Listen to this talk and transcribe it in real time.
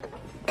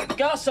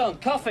Garçon,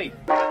 coffee. You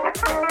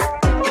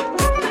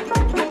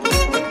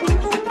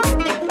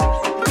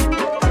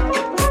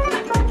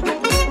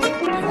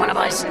want to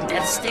buy some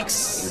death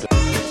sticks?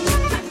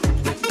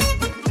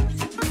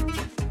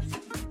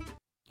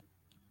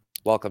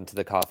 Welcome to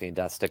the Coffee and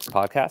Death Sticks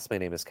podcast. My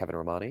name is Kevin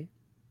Romani.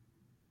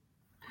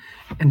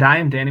 And I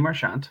am Danny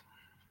Marchant.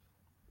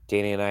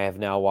 Danny and I have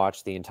now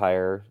watched the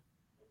entire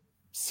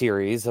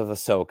series of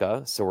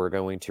Ahsoka, so we're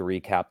going to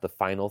recap the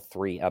final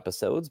 3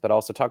 episodes, but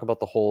also talk about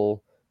the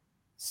whole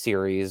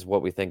series,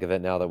 what we think of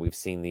it now that we've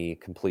seen the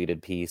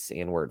completed piece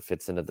and where it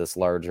fits into this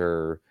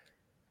larger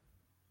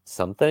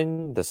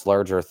Thrawn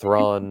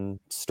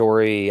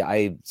story.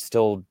 I'm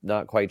still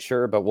not quite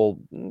sure, but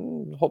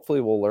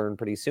hopefully we'll learn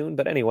pretty soon.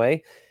 But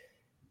anyway,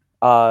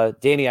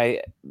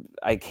 Danny,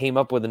 I came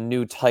up with a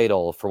new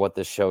title for what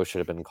this show should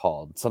have been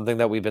called. Something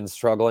that we've been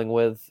struggling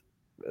with.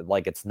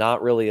 Like, it's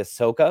not really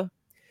Ahsoka.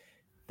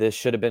 This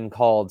should have been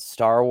called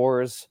Star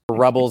Wars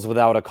Rebels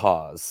Without a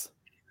Cause.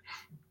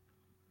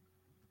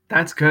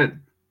 That's good.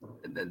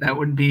 That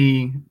would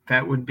be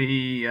better.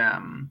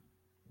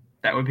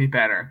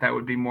 That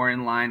would be more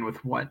in line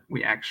with what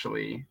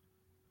the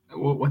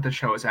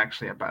show is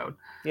actually about.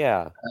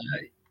 Yeah.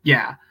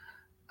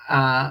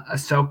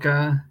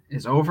 Ahsoka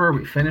is over.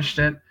 We finished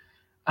it.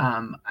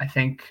 I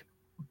think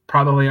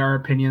probably our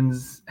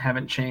opinions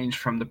haven't changed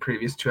from the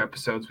previous 2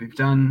 episodes we've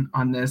done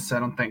on this. I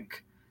don't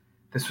think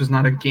this was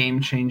not a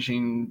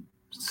game-changing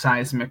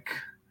seismic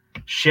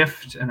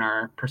shift in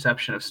our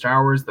perception of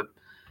Star Wars. The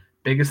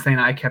biggest thing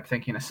I kept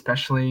thinking,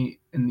 especially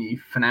in the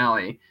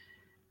finale,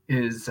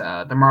 is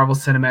the Marvel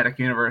Cinematic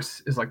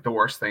Universe is like the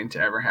worst thing to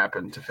ever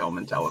happen to film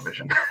and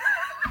television.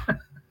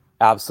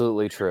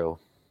 Absolutely true.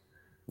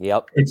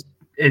 Yep.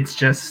 It's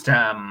just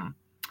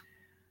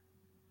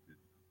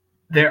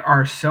there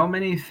are so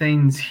many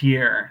things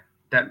here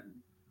that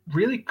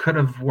really could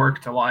have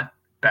worked a lot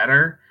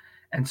better,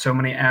 and so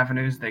many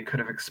avenues they could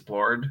have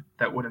explored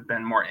that would have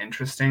been more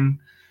interesting.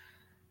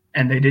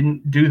 And they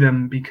didn't do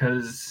them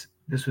because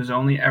this was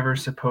only ever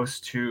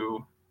supposed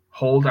to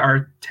hold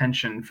our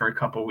attention for a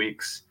couple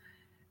weeks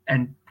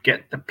and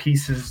get the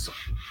pieces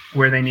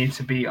where they need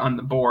to be on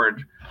the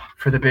board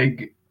for the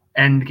big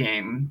end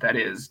game that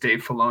is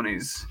Dave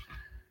Filoni's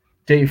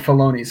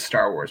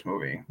Star Wars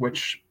movie,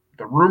 which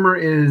the rumor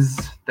is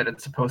that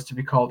it's supposed to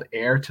be called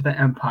Heir to the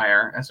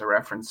Empire, as a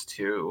reference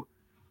to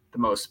the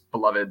most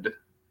beloved,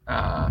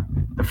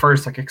 the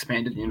first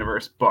expanded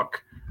universe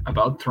book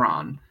about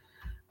Thrawn.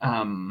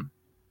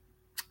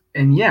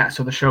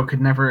 So the show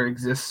could never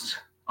exist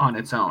on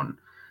its own,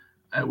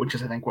 which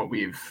is, I think, what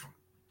we've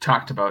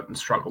talked about and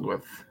struggled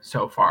with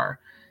so far.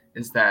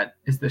 Is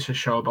this a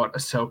show about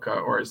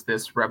Ahsoka, or is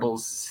this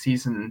Rebels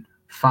season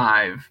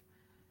 5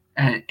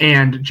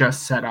 and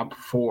just set up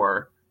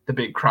for the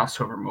big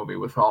crossover movie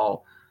with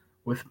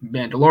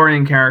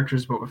Mandalorian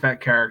characters, Boba Fett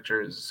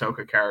characters,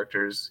 Ahsoka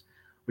characters?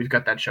 We've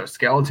got that show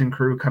Skeleton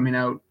Crew coming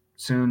out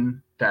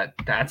soon.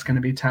 That's going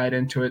to be tied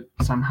into it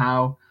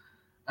somehow.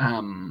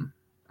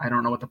 I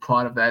don't know what the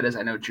plot of that is.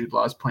 I know Jude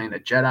Law's playing a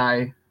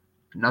Jedi,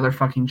 another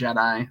fucking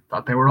Jedi.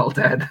 Thought they were all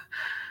dead.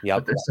 Yep.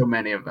 But there's so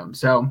many of them.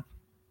 So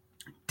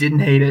didn't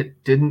hate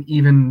it. Didn't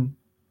even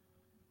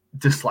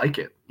dislike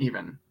it.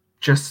 Even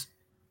just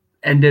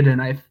ended, and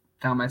I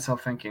found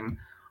myself thinking,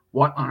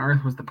 what on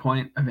earth was the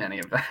point of any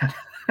of that?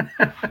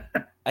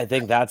 I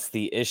think that's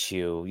the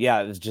issue.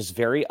 Yeah, it was just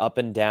very up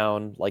and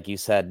down. Like you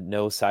said,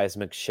 no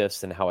seismic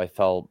shifts in how I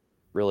felt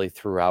really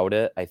throughout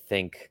it. I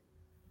think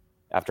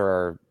after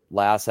our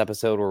last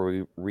episode where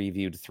we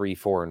reviewed 3,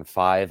 4, and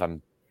 5,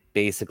 I'm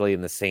basically in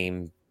the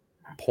same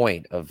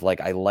point of, like,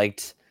 I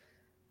liked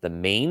the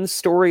main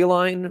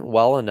storyline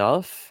well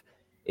enough.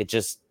 It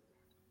just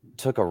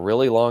took a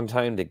really long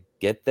time to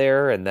get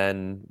there. And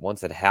then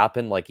once it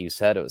happened, like you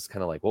said, it was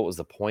kind of like, what was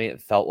the point?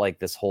 It felt like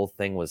this whole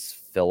thing was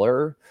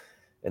filler.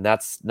 And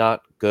that's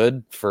not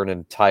good for an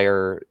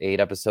entire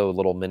 8-episode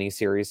little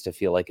miniseries to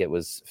feel like it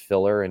was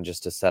filler and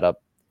just to set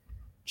up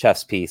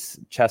chess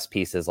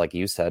pieces, like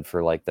you said,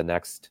 for like the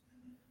next,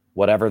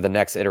 whatever the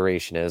next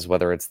iteration is,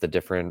 whether it's the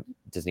different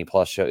Disney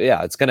Plus show.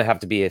 Yeah, it's going to have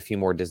to be a few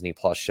more Disney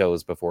Plus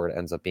shows before it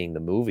ends up being the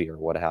movie or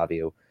what have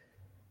you.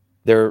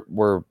 There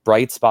were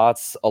bright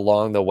spots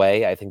along the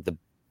way. I think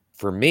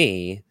for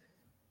me,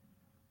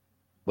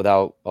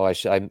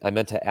 I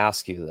meant to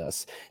ask you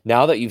this.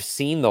 Now that you've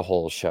seen the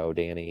whole show,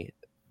 Danny,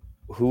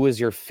 who is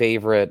your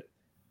favorite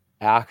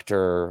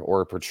actor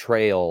or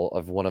portrayal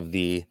of one of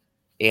the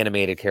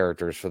animated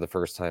characters for the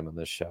first time on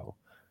this show?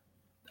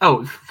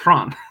 Oh,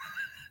 Thrawn.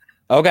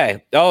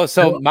 Okay. Oh,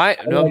 so my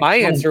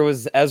answer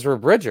was Ezra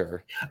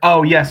Bridger.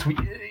 Oh, yes.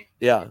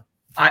 Yeah.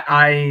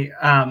 I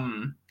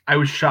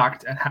was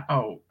shocked at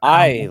how.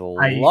 I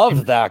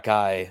love that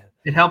guy.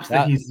 It helps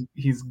that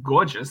he's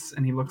gorgeous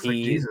and he looks like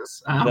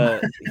Jesus.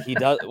 He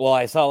does. Well,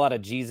 I saw a lot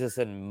of Jesus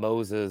and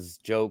Moses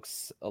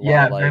jokes.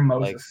 Very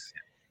Moses.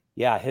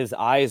 His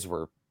eyes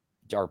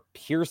are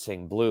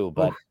piercing blue.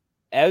 But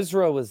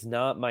Ezra was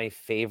not my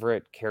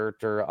favorite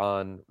character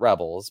on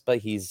Rebels, but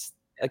he's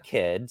a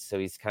kid, so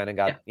he's kind of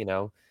got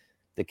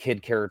the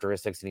kid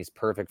characteristics, and he's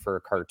perfect for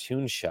a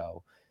cartoon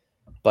show.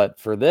 But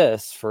for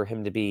this, for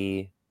him to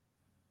be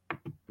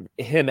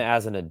him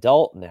as an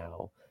adult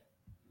now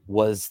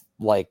was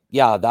like,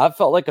 yeah, that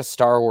felt like a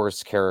Star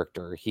Wars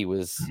character. He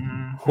was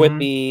Mhm.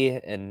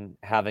 quippy and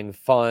having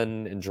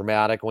fun and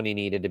dramatic when he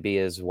needed to be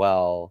as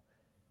well,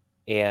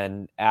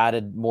 and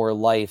added more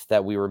life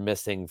that we were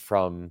missing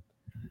from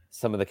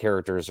some of the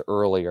characters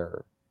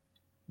earlier.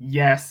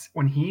 Yes,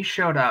 when he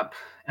showed up,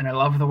 and I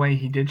love the way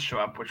he did show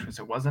up, which was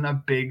it wasn't a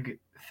big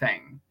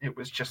thing. It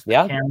was just the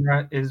Yeah.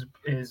 camera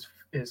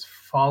is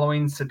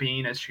following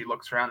Sabine as she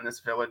looks around this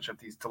village of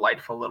these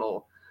delightful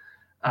little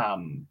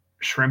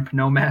shrimp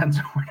nomads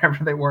or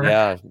whatever they were.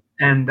 Yeah.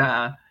 And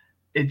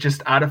it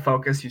just out of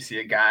focus, you see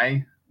a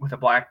guy with a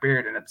black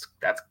beard, and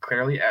that's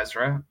clearly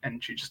Ezra,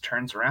 and she just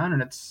turns around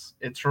and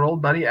it's her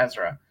old buddy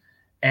Ezra.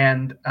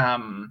 And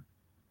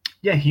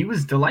yeah, he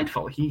was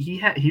delightful.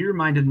 He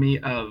reminded me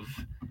of.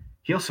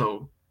 He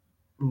also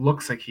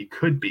looks like he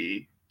could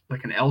be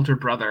like an elder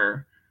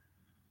brother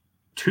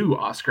to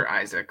Oscar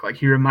Isaac. Like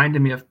he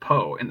reminded me of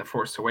Poe in The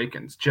Force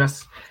Awakens.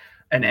 Just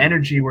an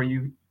energy where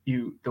you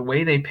the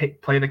way they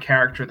play the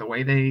character, the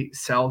way they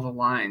sell the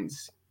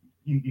lines,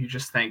 you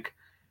just think,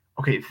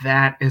 okay,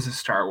 that is a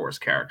Star Wars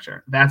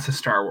character. That's a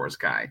Star Wars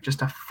guy.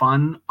 Just a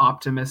fun,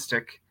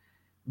 optimistic,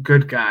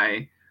 good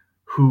guy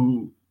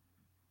who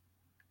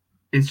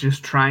is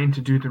just trying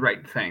to do the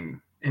right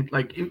thing.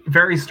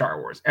 Very Star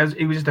Wars. As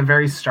it was just a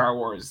very Star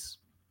Wars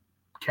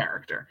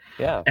character.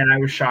 Yeah. And I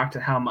was shocked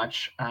at how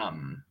much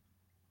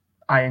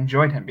I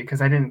enjoyed him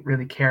because I didn't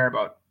really care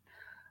about.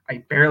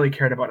 I barely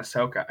cared about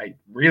Ahsoka. I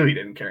really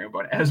didn't care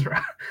about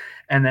Ezra.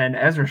 And then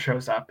Ezra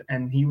shows up,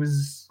 and he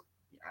was.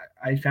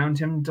 I found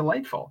him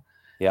delightful.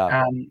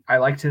 Yeah. I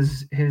liked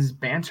his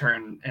banter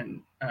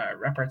and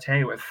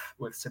repartee with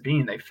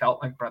Sabine. They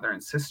felt like brother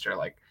and sister.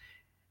 Like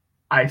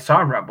I saw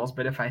Rebels,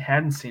 but if I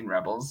hadn't seen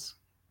Rebels,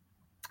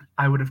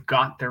 I would have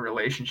got their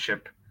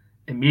relationship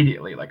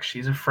immediately. Like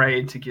she's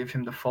afraid to give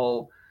him the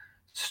full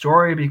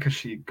story because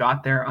she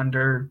got there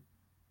under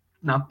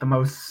not the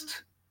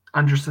most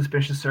under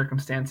suspicious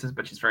circumstances,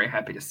 but she's very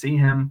happy to see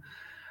him.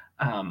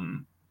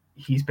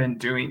 He's been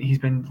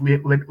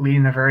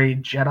leading a very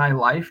Jedi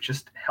life,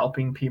 just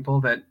helping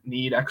people that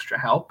need extra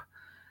help.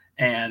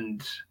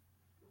 And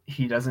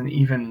he doesn't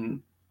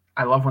even,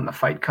 I love when the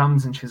fight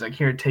comes and she's like,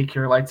 here, take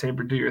your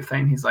lightsaber, do your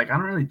thing. He's like, I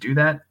don't really do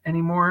that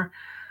anymore.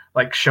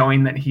 Like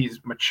showing that he's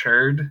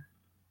matured,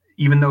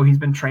 even though he's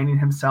been training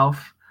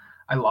himself.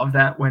 I love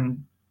that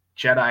when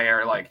Jedi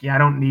are like, yeah, I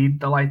don't need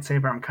the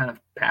lightsaber. I'm kind of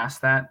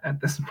past that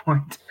at this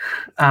point.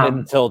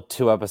 Until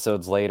 2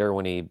 episodes later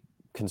when he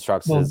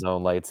constructs his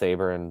own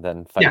lightsaber and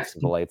then fights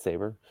with the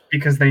lightsaber.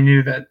 Because they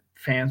knew that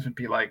fans would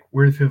be like,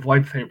 where's his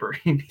lightsaber?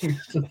 He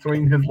needs to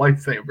swing his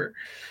lightsaber.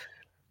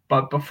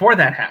 But before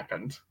that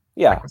happened,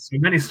 like with so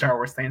many Star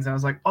Wars things, I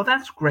was like, oh,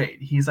 that's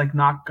great. He's like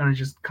not going to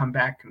just come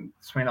back and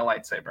swing a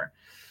lightsaber.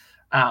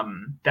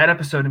 That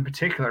episode in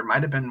particular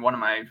might have been one of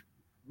my.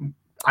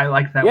 I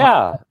like that.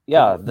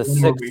 The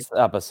 6th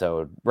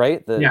episode,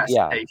 right?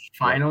 They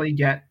finally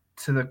get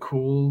to the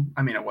cool.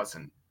 I mean, it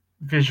wasn't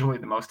visually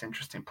the most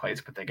interesting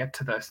place, but they get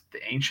to the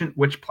ancient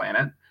witch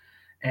planet,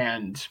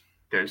 and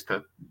there's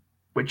the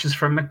witches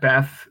from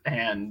Macbeth,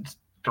 and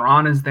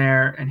Thrawn is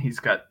there, and he's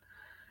got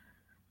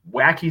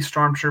wacky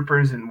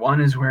stormtroopers, and one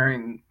is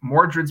wearing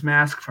Mordred's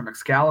mask from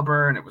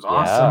Excalibur, and it was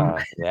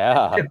awesome.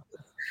 Yeah.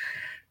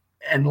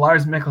 And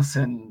Lars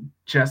Mikkelsen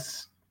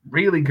just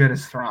really good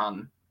as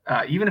Thrawn.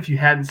 Even if you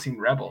hadn't seen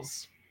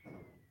Rebels,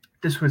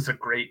 this was a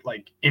great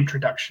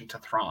introduction to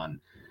Thrawn.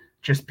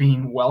 Just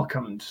being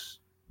welcomed,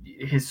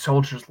 his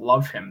soldiers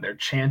love him. Their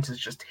chant is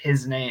just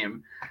his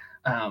name.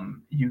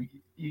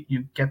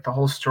 You get the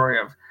whole story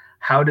of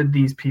how did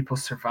these people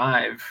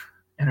survive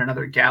in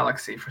another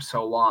galaxy for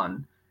so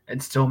long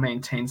and still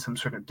maintain some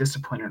sort of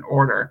discipline and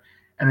order.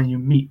 And then you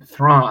meet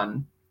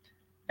Thrawn,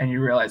 and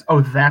you realize,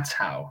 oh, that's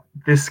how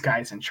this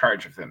guy's in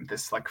charge of them.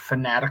 This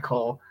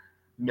fanatical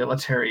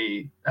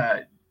military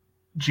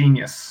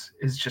genius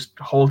is just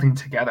holding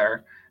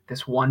together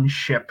this one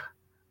ship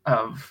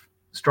of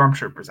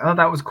stormtroopers. I thought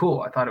that was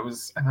cool. I thought it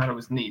was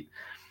neat.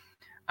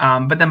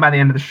 But then by the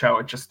end of the show,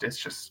 it's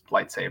just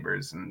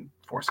lightsabers and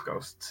force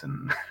ghosts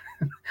and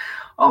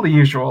all the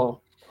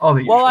usual.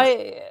 Well,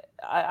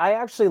 I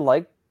actually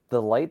like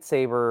the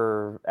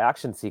lightsaber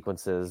action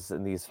sequences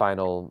in these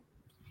final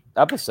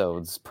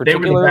episodes,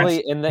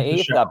 particularly in the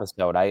 8th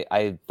episode.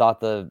 I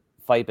thought the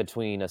fight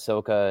between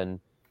Ahsoka and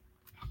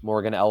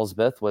Morgan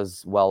Elsbeth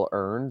was well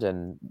earned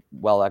and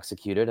well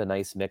executed. A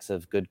nice mix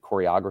of good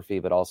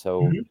choreography, but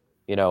also,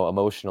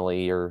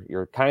 emotionally,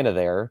 you're kind of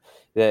there.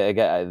 The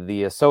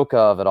Ahsoka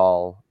of it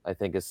all, I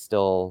think, is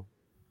still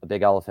a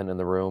big elephant in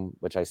the room,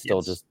 which I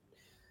still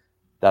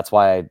that's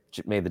why I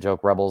made the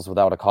joke Rebels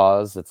without a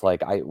cause. It's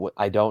like,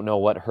 I don't know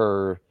what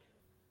her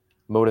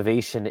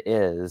motivation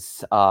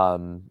is.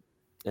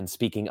 And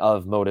speaking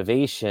of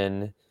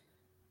motivation,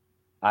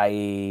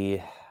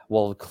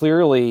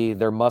 clearly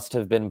there must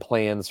have been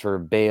plans for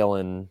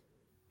Balin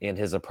and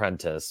his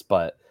apprentice,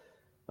 but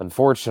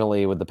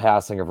unfortunately with the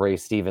passing of Ray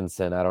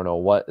Stevenson, I don't know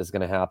what is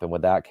going to happen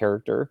with that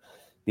character.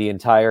 the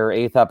entire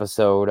 8th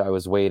episode, I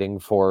was waiting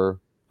for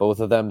both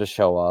of them to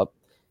show up,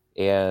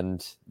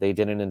 and they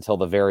didn't until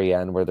the very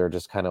end, where they're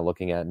just kind of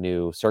looking at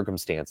new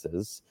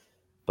circumstances.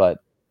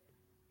 But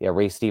yeah,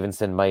 Ray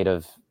Stevenson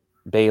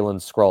Balin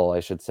Skrull, I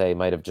should say,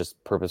 might have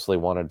just purposely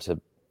wanted to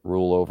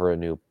rule over a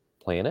new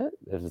planet.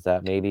 Is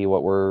that maybe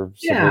what we're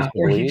supposed to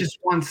or believe? he just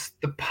wants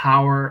the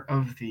power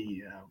of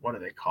the what are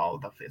they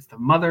called? It's the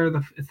mother,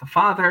 it's the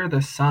father,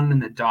 the son,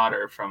 and the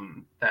daughter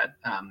from that.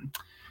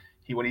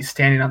 When he's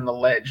standing on the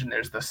ledge and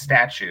there's the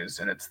statues,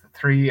 and it's the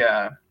three.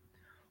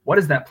 What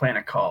is that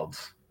planet called?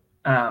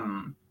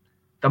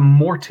 The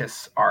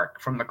Mortis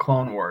arc from the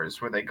Clone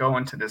Wars, where they go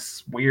into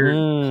this weird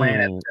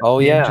planet. Oh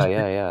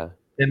yeah.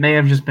 It may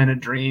have just been a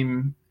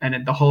dream,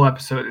 and the whole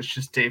episode is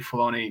just Dave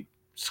Filoni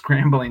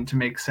scrambling to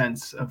make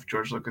sense of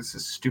George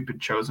Lucas's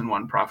stupid Chosen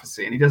One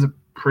prophecy, and he does a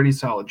pretty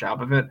solid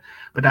job of it.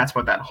 But that's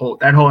what that whole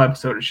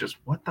episode is just.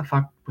 What the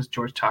fuck was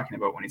George talking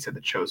about when he said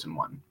the Chosen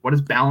One? What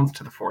does balance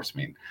to the Force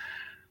mean?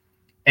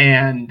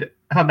 And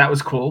I thought that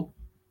was cool.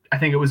 I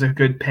think it was a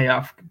good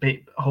payoff.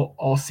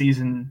 All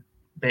season,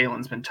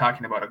 Balin's been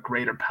talking about a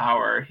greater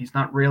power. He's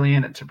not really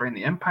in it to bring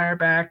the Empire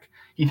back.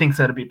 He thinks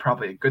that'd be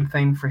probably a good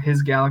thing for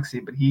his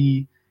galaxy, but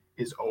he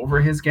is over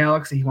his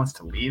galaxy. He wants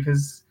to leave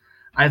his.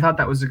 I thought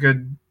that was a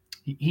good.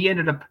 He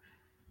ended up,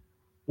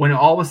 when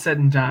all was said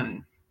and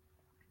done,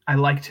 I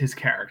liked his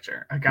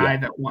character. A guy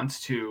that wants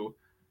to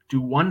do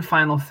one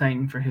final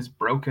thing for his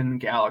broken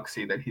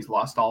galaxy that he's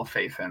lost all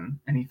faith in,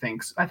 and he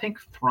thinks, I think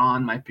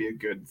Thrawn might be a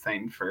good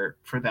thing for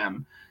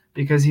them,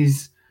 because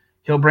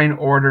he'll bring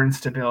order and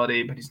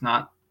stability, but he's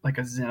not like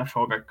a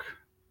xenophobic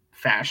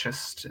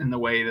fascist in the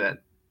way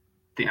that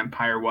the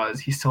Empire was.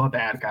 He's still a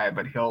bad guy,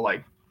 but he'll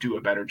like do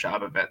a better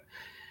job of it.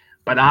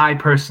 But I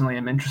personally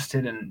am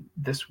interested in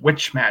this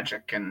witch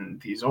magic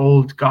and these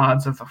old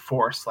gods of the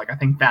Force. Like, I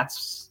think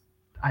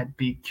I'd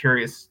be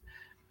curious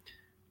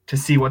to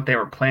see what they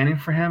were planning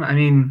for him. I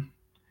mean,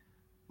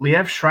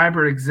 Liev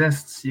Schreiber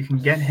exists. You can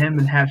get him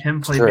and have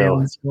him play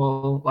Balin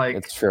Skrull. Like,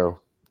 it's true.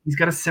 He's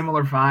got a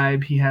similar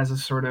vibe. He has a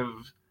sort of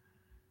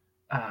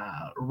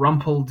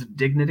rumpled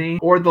dignity.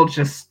 Or they'll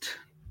just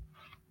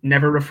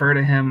never refer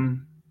to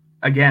him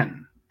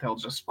again. They'll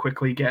just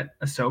quickly get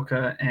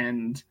Ahsoka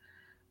and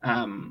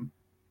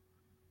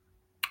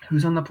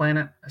who's on the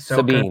planet?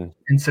 Ahsoka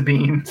and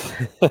Sabine.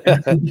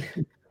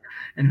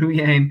 And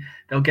Huyang,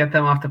 they'll get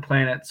them off the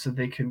planet so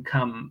they can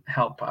come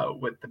help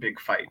out with the big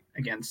fight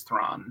against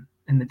Thrawn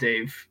in the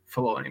Dave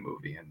Filoni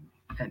movie.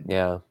 And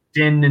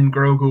Din and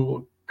Grogu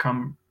will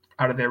come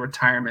out of their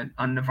retirement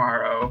on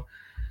Navarro,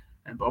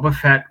 and Boba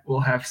Fett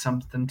will have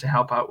something to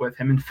help out with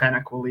him, and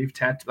Fennec will leave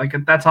Tatooine. Like,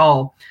 that's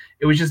all.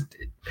 It was just,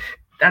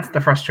 that's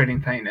the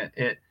frustrating thing.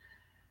 It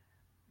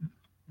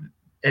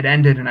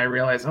ended, and I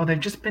realized, they've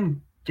just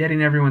been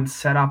getting everyone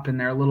set up in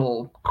their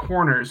little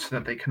corners so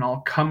that they can all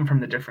come from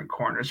the different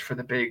corners for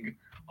the big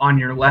on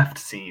your left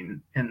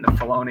scene in the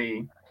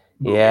Filoni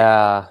movie.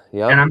 Yeah.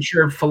 And I'm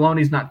sure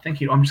Filoni's not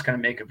thinking, I'm just going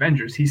to make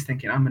Avengers. He's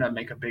thinking, I'm going to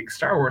make a big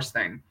Star Wars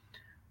thing.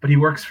 But he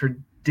works for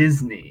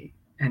Disney,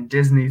 and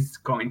Disney's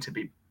going to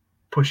be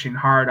pushing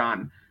hard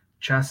on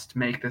just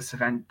make this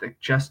event,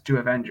 just do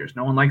Avengers.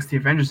 No one likes the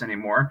Avengers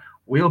anymore.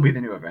 We'll be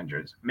the new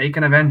Avengers. Make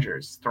an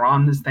Avengers.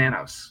 Thrawn is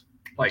Thanos.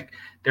 Like,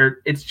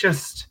 it's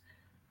just...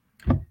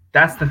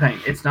 That's the thing.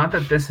 It's not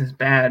that this is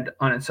bad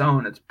on its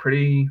own.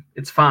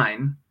 It's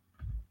fine.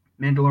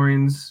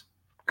 Mandalorian's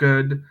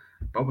good.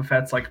 Boba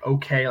Fett's like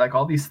okay. Like,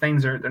 all these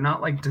things they're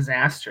not like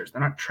disasters.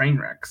 They're not train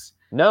wrecks.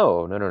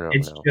 No.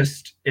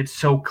 It's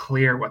so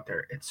clear what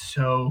they're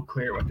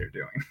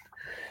doing.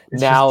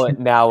 Now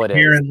it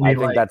is. I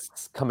think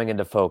that's coming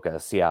into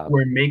focus. Yeah.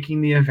 We're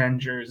making the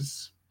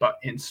Avengers, but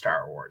in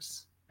Star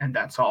Wars. And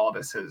that's all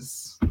this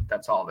is.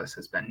 That's all this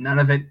has been. None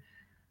of it,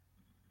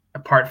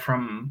 apart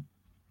from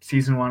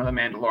season 1 of The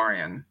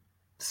Mandalorian,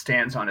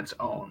 stands on its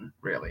own,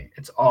 really.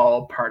 It's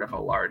all part of a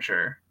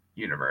larger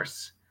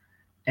universe.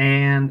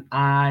 And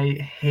I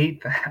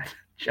hate that.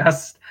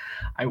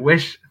 I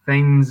wish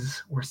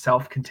things were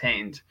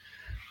self-contained.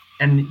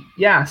 And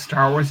yeah,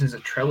 Star Wars is a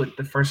trilogy.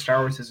 The first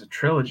Star Wars is a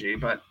trilogy,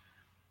 but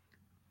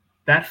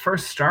that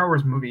first Star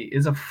Wars movie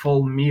is a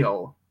full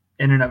meal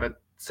in and of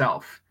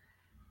itself.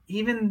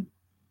 Even,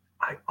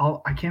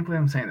 I can't believe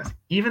I'm saying this,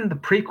 even the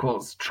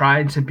prequels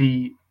tried to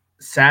be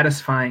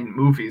satisfying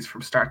movies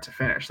from start to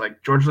finish.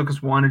 Like, George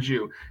Lucas wanted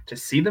you to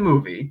see the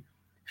movie,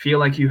 feel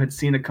like you had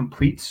seen a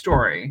complete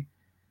story,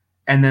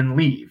 and then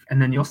leave, and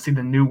then you'll see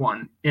the new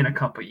one in a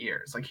couple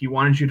years. Like, he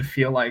wanted you to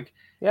feel like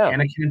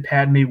Anakin and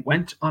Padme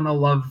went on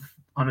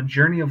a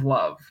journey of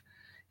love.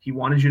 He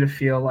wanted you to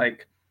feel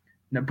like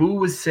Naboo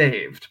was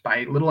saved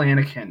by little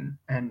Anakin,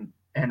 and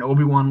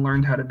Obi-Wan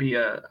learned how to be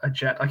a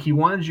jet. Like, he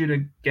wanted you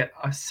to get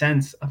a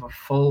sense of a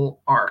full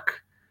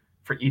arc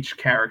for each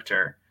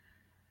character.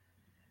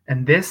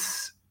 And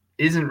this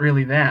isn't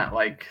really that.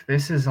 Like,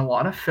 this is a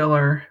lot of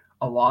filler,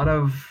 a lot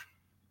of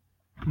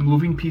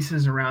moving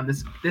pieces around.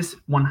 This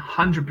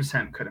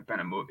 100% could have been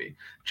a movie,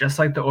 just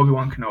like the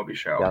Obi-Wan Kenobi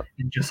show,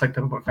 and just like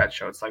the Boba Fett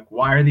show. It's like,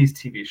 why are these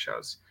TV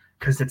shows?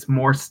 Because it's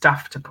more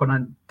stuff to put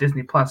on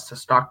Disney Plus to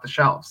stock the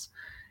shelves.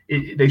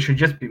 They should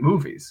just be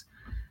movies.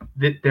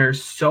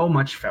 There's so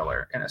much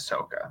filler in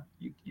Ahsoka.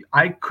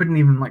 I couldn't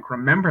even like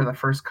remember the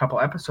first couple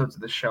episodes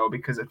of the show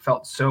because it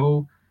felt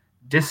so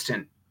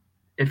distant.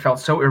 It felt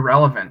so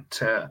irrelevant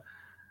to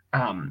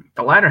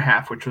the latter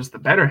half, which was the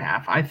better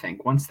half, I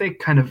think. Once they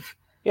kind of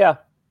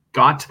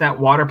got to that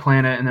water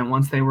planet, and then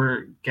once they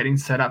were getting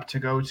set up to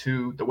go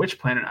to the witch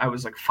planet, I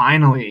was like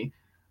finally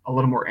a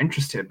little more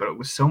interested. But it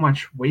was so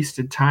much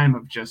wasted time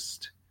of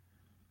just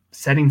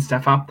setting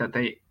stuff up that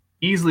they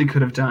easily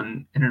could have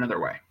done in another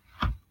way.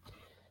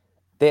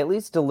 They at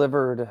least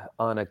delivered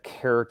on a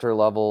character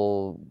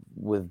level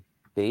with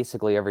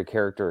basically every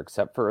character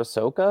except for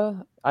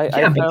Ahsoka. I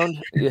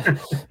found,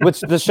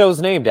 which the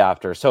show's named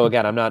after. So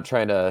again, I'm not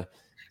trying to,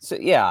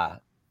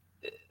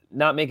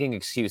 not making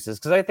excuses,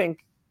 because I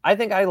think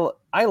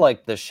I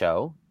liked this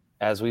show.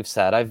 As we've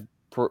said, I've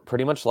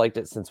pretty much liked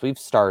it since we've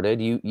started.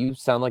 You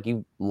sound like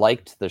you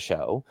liked the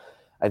show.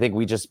 I think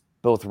we just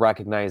both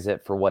recognize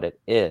it for what it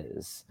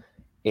is.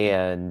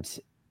 And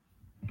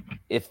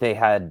if they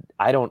had,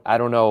 I don't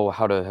know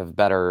how to have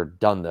better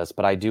done this,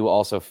 but I do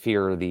also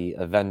fear the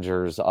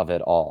Avengers of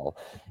it all.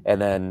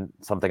 And then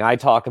something I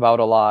talk about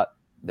a lot,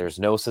 there's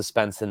no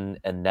suspense and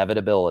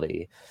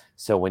inevitability.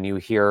 So when you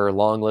hear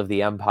 "Long Live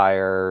the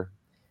Empire,"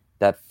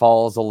 that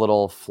falls a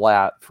little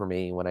flat for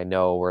me when I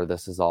know where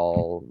this is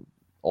all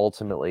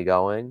ultimately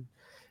going.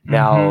 Mm-hmm.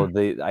 Now,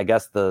 I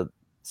guess the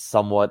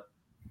somewhat,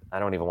 I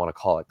don't even want to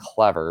call it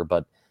clever,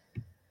 but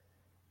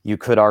you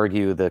could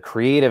argue the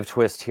creative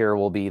twist here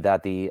will be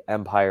that the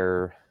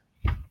Empire,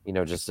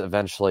 just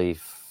eventually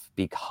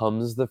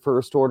becomes the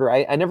First Order.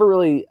 I never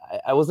really,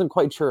 I wasn't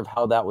quite sure of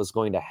how that was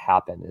going to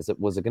happen.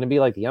 Was it going to be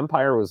like the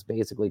Empire was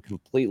basically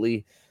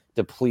completely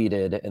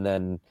depleted, and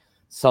then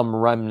some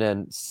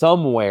remnant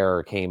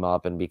somewhere came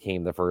up and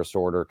became the First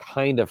Order,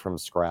 kind of from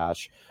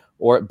scratch?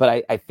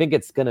 But I think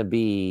it's going to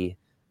be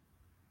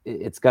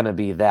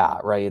that,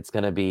 right? It's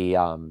going to be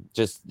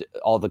just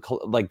all the,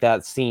 like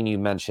that scene you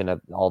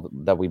mentioned, all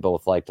that we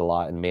both liked a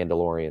lot in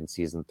Mandalorian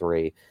season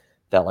 3,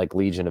 that like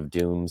Legion of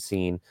Doom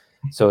scene.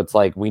 So it's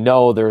like, we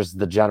know there's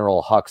the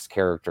General Hux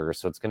character,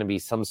 so it's going to be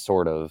some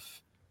sort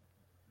of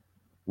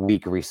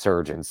weak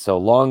resurgence. So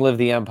 "Long Live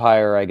the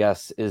Empire," I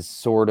guess, is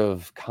sort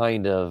of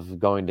kind of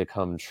going to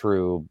come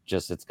true.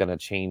 Just it's going to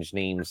change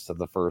names to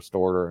the First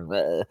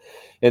Order.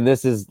 And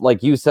this is,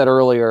 like you said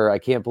earlier, I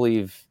can't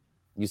believe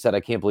I'm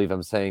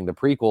saying the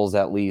prequels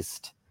at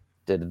least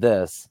did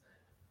this.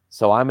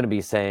 So I'm going to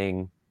be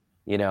saying,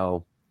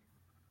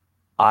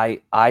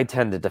 I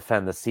tend to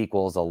defend the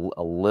sequels a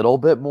little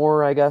bit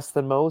more, I guess,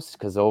 than most,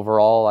 because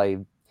overall I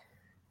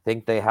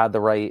think they had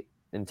the right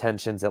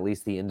intentions. At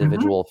least the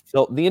individual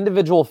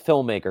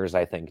filmmakers,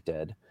 I think,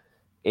 did.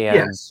 And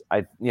yes.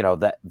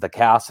 That the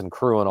cast and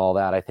crew and all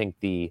that, I think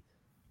the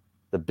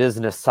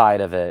business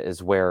side of it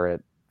is where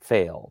it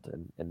failed,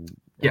 and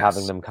yes.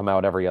 Having them come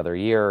out every other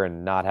year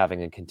and not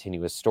having a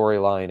continuous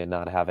storyline and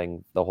not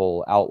having the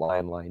whole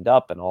outline lined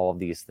up and all of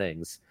these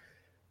things.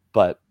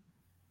 But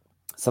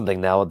something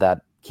now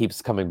that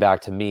keeps coming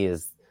back to me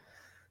is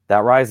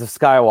that Rise of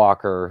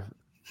Skywalker.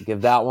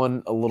 Give that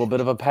one a little bit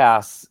of a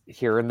pass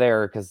here and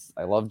there, because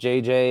I love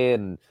JJ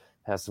and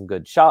has some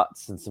good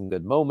shots and some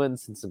good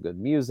moments and some good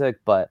music,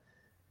 but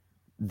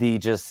the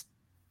just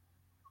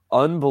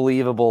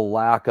unbelievable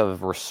lack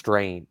of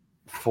restraint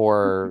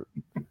for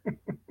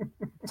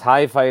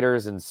TIE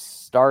fighters and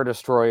Star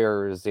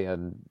Destroyers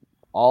and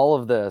all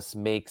of this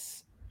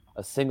makes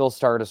a single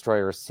Star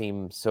Destroyer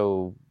seem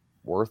so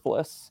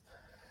worthless.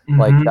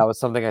 Mm-hmm. Like, that was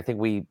something I think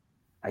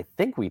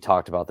we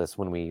talked about this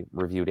when we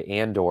reviewed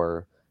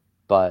Andor,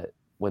 but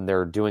when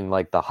they're doing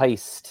like the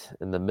heist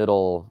in the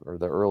middle or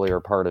the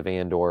earlier part of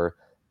Andor,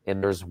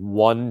 and there's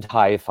one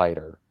TIE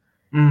fighter,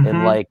 mm-hmm.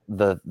 and like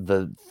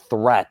the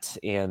threat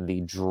and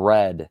the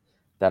dread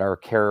that our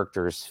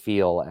characters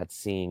feel at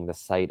seeing the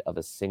sight of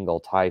a single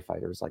TIE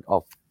fighter is like,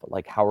 oh,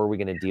 like, how are we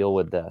going to deal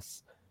with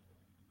this?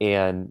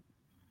 And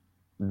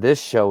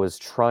this show is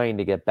trying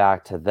to get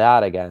back to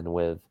that again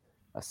with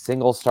a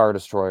single Star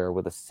Destroyer,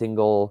 with a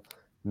single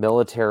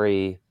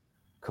military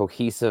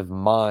cohesive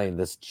mind,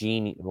 this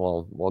genie.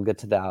 Well, we'll get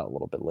to that a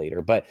little bit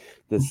later, but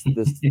this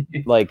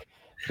like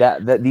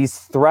that these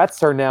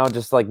threats are now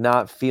just like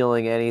not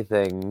feeling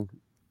anything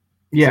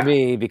to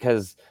me,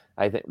 because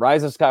I think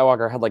Rise of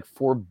Skywalker had like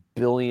 4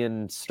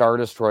 billion Star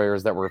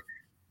Destroyers that were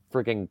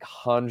freaking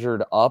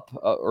conjured up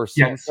or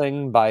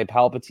something by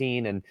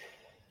Palpatine. And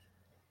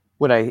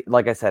when I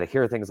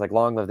hear things like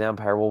 "Long Live the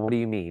Empire," well, what do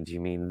you mean? Do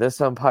you mean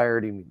this Empire?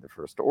 Do you mean the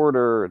First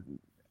Order?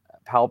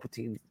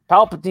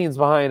 Palpatine's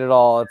behind it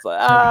all. It's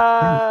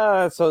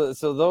like, so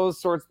those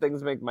sorts of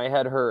things make my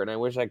head hurt, and I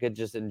wish I could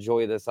just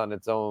enjoy this on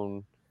its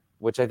own,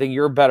 which I think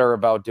you're better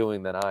about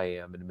doing than I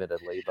am,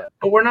 admittedly.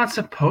 But we're not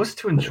supposed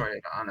to enjoy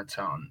it on its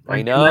own. Like,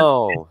 I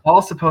know. It's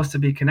all supposed to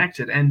be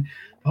connected. And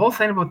the whole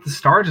thing about the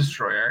Star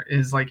Destroyer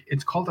is, like,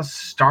 it's called a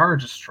Star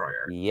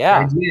Destroyer.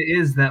 Yeah. The idea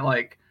is that,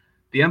 like,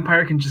 the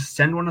Empire can just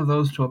send one of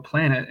those to a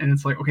planet, and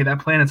it's like, okay, that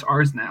planet's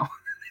ours now.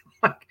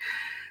 Like,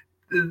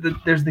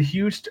 there's the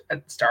huge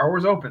Star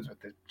Wars opens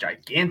with this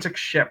gigantic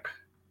ship,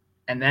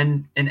 And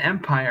then in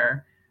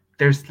Empire,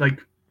 there's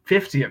like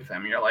 50 of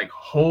them. You're like,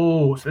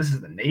 oh, so this is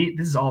the Navy.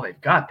 This is all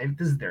they've got.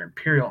 This is their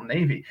Imperial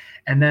Navy.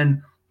 And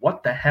then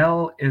what the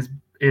hell is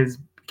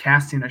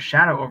casting a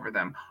shadow over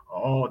them?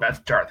 Oh, that's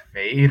Darth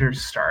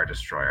Vader's Star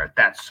Destroyer.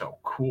 That's so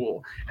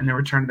cool. And then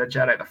Return of the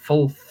Jedi, the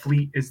full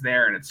fleet is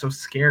there, and it's so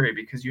scary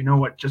because you know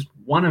what just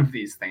one of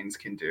these things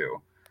can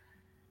do.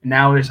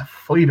 Now there's a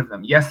fleet of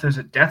them. Yes, there's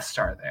a Death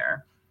Star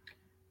there,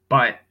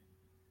 but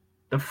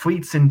the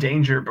fleet's in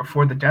danger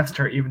before the Death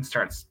Star even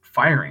starts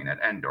firing at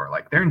Endor.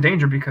 Like, they're in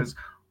danger because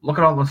look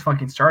at all those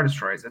fucking Star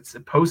Destroyers. It's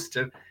supposed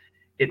to,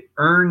 it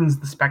earns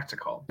the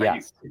spectacle.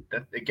 Yes.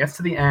 It gets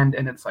to the end,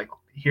 and it's like,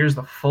 here's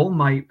the full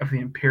might of the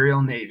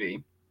Imperial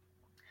Navy.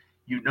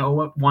 You know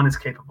what one is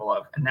capable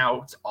of, and now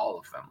it's all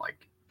of them.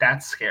 Like,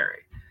 that's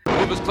scary.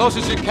 Move as close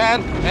as you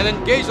can and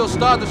engage those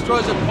Star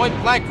Destroyers at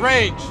point-blank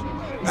range.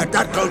 At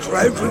that close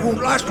range, we won't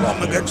last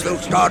long against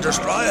those Star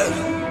Destroyers.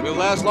 We'll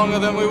last longer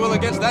than we will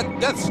against that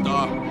Death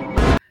Star.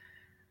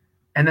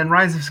 And then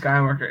Rise of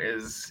Skywalker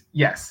is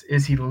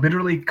he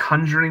literally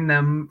conjuring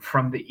them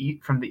from the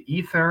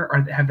ether,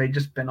 or have they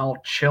just been all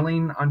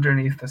chilling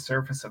underneath the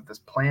surface of this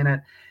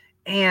planet?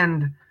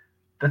 And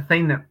the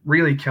thing that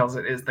really kills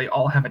it is they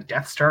all have a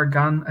Death Star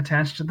gun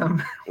attached to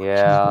them.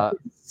 Yeah. Which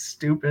is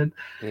stupid.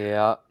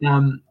 Yeah.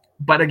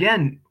 But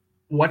again,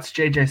 what's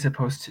JJ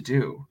supposed to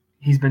do?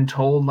 He's been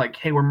told, like,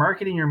 hey, we're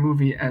marketing your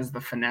movie as the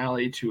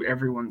finale to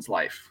everyone's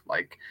life.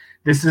 Like,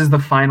 this is the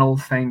final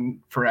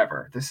thing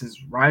forever. This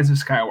is Rise of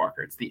Skywalker.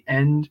 It's the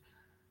end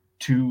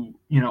to,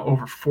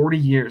 over 40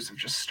 years of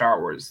just Star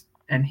Wars.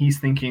 And he's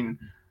thinking,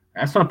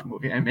 that's not the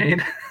movie I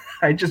made.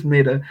 I just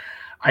made a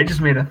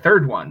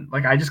third one.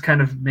 Like, I just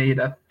kind of made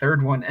a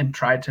third one and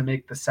tried to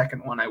make the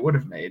second one I would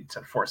have made to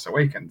Force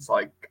Awakens.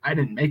 Like, I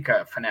didn't make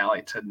a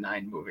finale to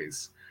 9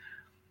 movies.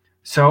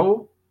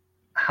 So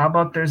how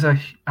about there's a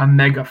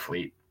mega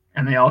fleet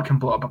and they all can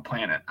blow up a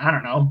planet? I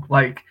don't know.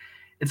 Like,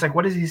 it's like,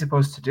 what is he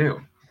supposed to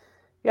do?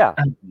 Yeah.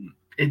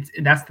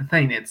 That's the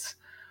thing. It's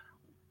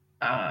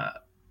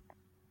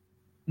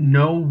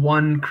no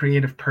one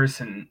creative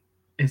person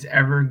is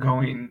ever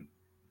going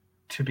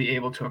to be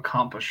able to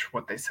accomplish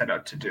what they set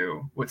out to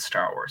do with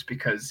Star Wars,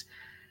 because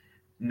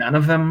none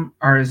of them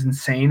are as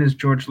insane as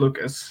George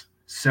Lucas.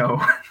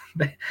 So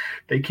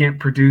they can't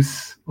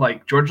produce,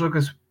 like, George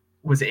Lucas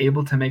was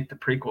able to make the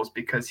prequels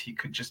because he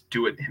could just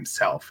do it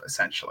himself,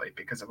 essentially,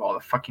 because of all the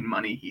fucking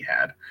money he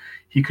had.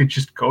 He could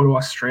just go to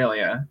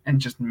Australia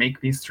and just make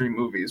these 3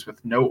 movies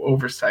with no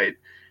oversight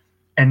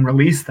and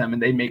release them,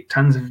 and they make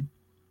tons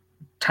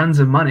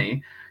of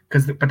money,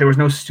 but there was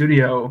no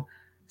studio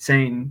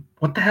saying,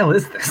 what the hell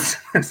is this?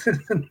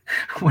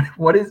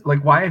 What is,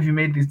 like, why have you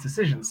made these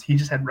decisions? He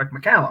just had Rick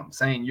McCallum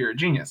saying, you're a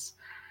genius.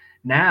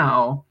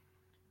 Now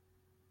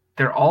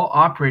they're all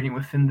operating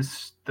within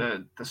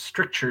the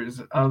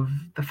strictures of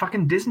the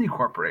fucking Disney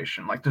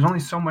Corporation. Like, there's only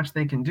so much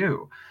they can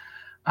do.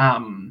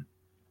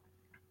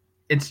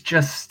 It's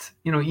just,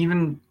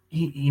 even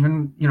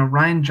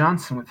Rian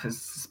Johnson with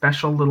his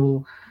special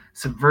little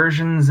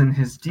subversions and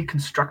his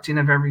deconstructing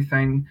of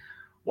everything.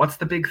 What's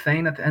the big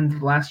thing at the end of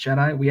The Last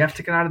Jedi? We have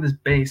to get out of this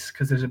base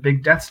because there's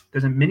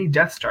a mini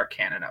Death Star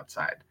cannon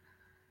outside.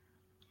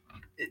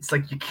 It's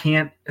like you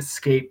can't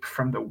escape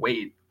from the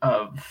weight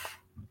of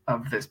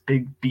this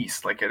big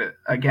beast. Like,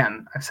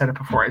 again, I've said it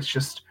before. It's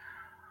just,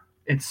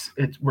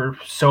 we're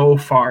so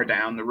far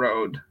down the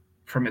road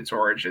from its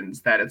origins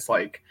that it's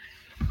like,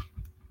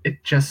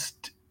 it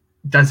just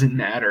doesn't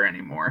matter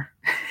anymore.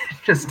 It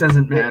just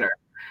doesn't matter.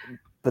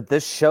 But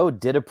this show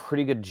did a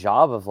pretty good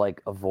job of,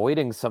 like,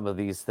 avoiding some of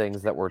these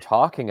things that we're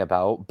talking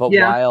about, but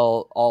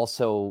while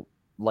also,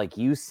 like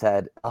you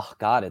said, oh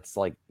God, it's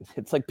like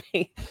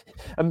pain.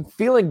 I'm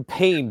feeling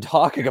pain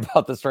talking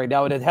about this right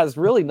now, and it has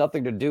really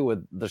nothing to do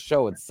with the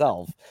show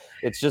itself.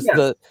 It's just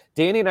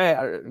Danny and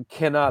I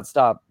cannot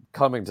stop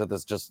coming to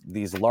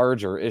these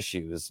larger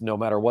issues, no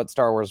matter what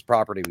Star Wars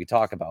property we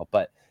talk about.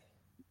 But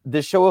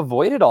this show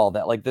avoided all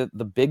that. Like, the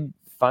big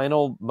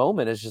final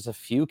moment is just a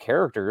few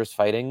characters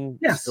fighting.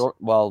 Yes.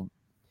 Come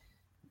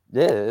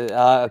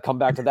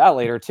back to that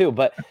later too,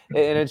 and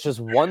it's just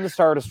one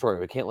Star Destroyer.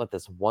 We can't let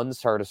this one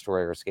Star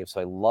Destroyer escape.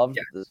 So I love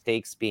the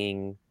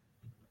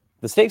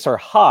stakes are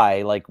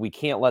high. Like, we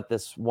can't let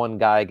this one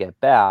guy get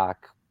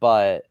back,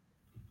 but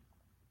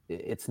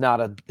it's not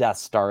a Death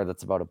Star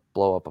that's about to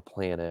blow up a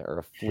planet or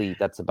a fleet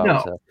that's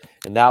about to.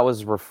 And that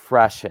was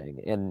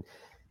refreshing. And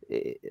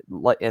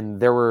there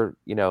were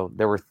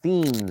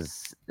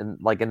themes in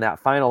that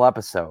final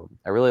episode.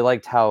 I really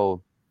liked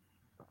how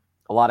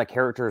a lot of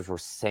characters were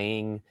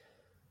saying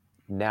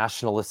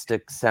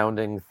nationalistic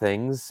sounding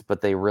things, but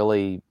they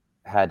really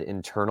had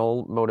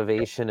internal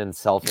motivation and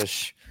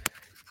selfish,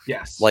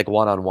 like,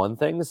 one-on-one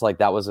things. Like,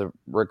 that was a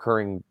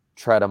recurring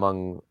thread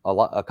among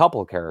a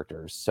couple of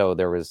characters. So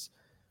there was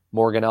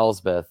Morgan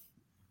Elsbeth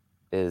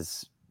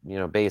is,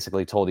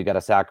 basically told, you got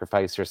to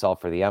sacrifice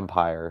yourself for the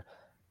Empire.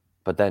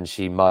 But then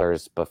she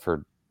mutters, but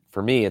for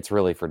me, it's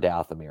really for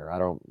Dathomir. I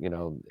don't,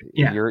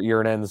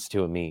 you're an ends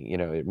to a mean,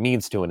 it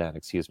means to an end,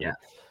 excuse me. Yeah.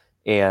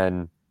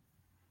 And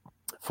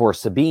for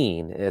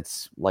Sabine,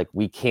 it's like,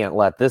 we can't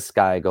let this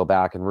guy go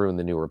back and ruin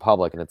the New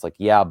Republic. And it's like,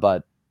 yeah,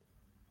 but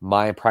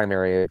my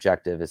primary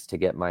objective is to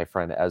get my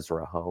friend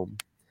Ezra home.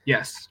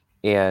 Yes.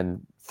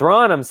 And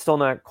Thrawn, I'm still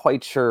not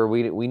quite sure.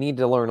 We need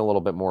to learn a little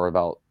bit more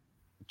about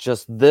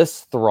just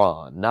this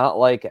Thrawn, not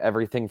like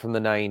everything from the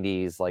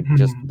 90s, like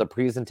just the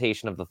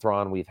presentation of the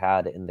Thrawn we've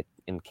had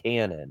in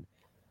canon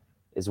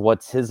is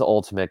what's his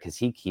ultimate, because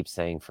he keeps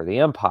saying for the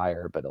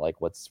Empire, but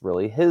like what's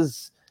really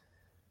his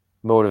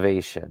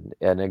motivation.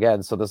 And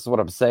again, so this is what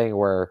I'm saying,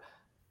 where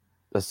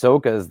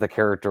Ahsoka is the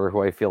character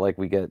who I feel like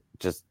we get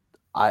just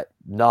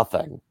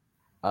nothing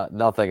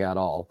at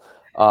all.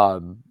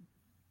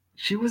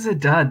 She was a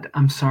dud.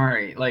 I'm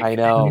sorry. Like, I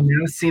know. I've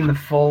never seen the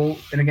full,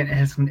 and again,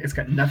 it's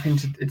got nothing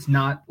to. It's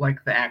not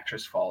like the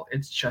actress' fault.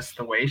 It's just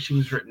the way she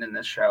was written in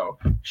this show.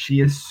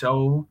 She is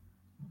so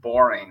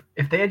boring.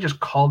 If they had just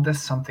called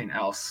this something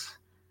else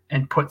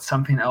and put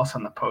something else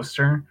on the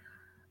poster,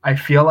 I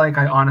feel like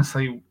I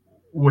honestly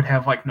would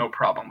have like no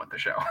problem with the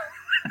show.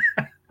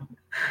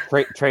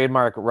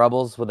 Trademark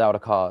Rebels Without a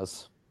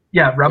Cause.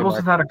 Yeah, Rebels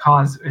Without a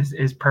Cause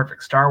is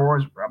perfect. Star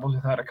Wars Rebels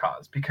Without a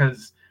Cause,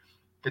 because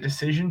the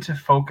decision to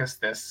focus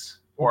this,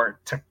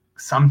 or to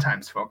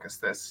sometimes focus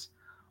this,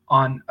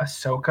 on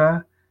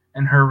Ahsoka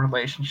and her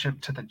relationship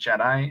to the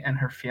Jedi and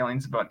her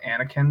feelings about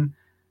Anakin,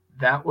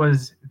 that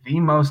was the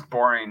most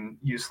boring,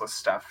 useless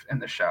stuff in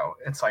the show.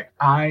 It's like,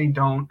 I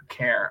don't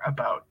care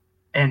about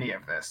any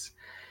of this.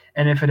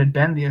 And if it had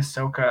been the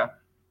Ahsoka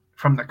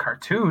from the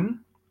cartoon,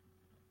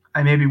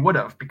 I maybe would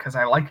have, because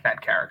I like that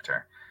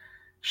character.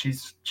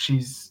 She's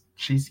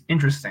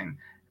interesting.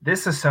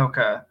 This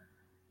Ahsoka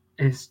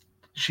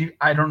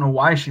I don't know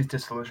why she's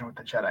disillusioned with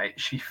the Jedi.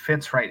 She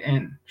fits right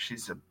in.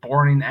 She's a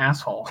boring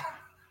asshole.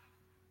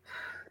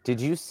 Did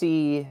you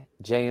see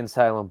Jay and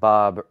Silent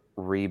Bob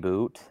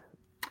reboot?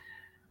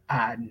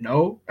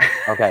 No.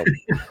 Okay.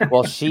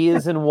 Well, she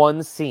is in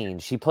one scene.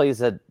 She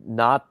plays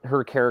not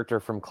her character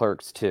from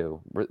Clerks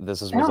 2.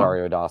 This is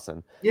Rosario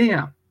Dawson.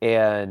 Yeah.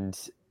 And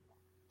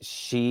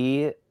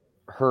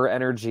her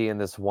energy in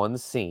this one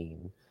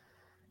scene,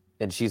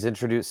 and she's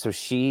introduced, so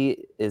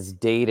she is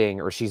dating,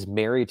 or she's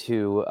married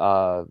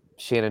to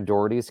Shannon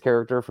Doherty's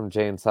character from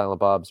Jay and Silent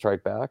Bob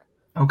Strike Back.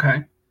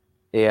 Okay.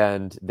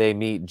 And they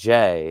meet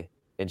Jay,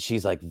 and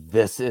she's like,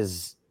 this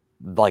is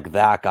like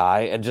that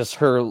guy, and just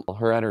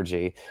her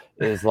energy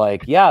is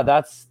like, yeah,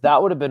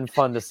 that would have been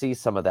fun to see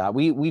some of that.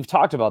 We've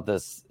talked about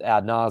this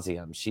ad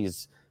nauseum.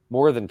 She's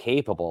more than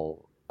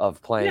capable of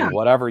playing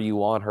whatever you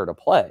want her to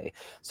play.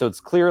 So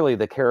it's clearly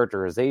the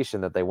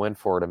characterization that they went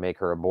for to make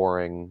her a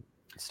boring,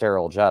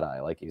 sterile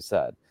Jedi, like you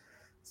said.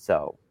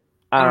 So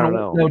I don't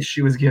know what notes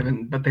she was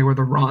given, but they were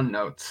the wrong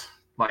notes.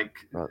 Like,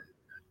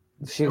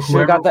 she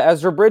got the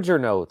Ezra Bridger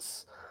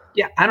notes.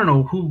 Yeah, I don't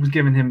know who was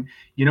giving him.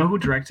 You know who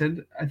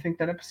directed, I think,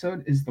 that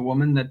episode is the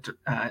woman that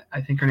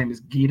I think her name is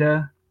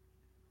Gita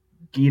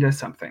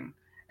something,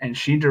 and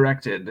she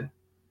directed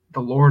the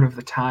Lord of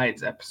the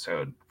Tides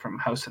episode from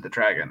House of the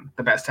Dragon,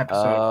 the best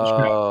episode of the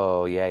show.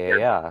 Oh,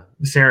 yeah.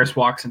 Viserys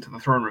walks into the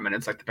throne room and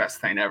it's like the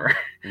best thing ever.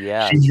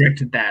 Yeah. She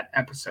directed that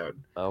episode.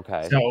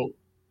 Okay. So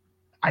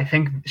I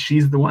think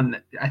she's the one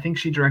that, I think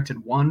she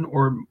directed one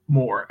or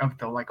more of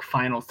the like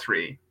final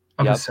three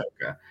of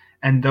Ahsoka.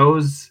 And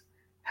those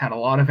had a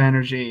lot of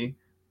energy.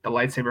 The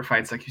lightsaber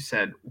fights, like you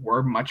said,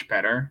 were much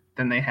better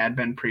than they had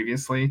been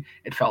previously.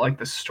 It felt like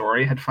the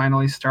story had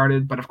finally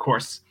started. But of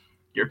course,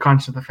 you're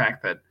conscious of the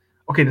fact that,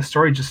 okay, the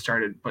story just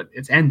started, but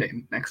it's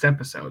ending next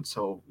episode.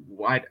 So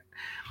why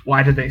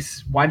did they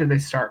start why did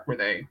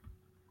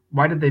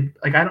they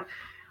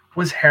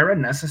was Hera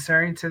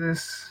necessary to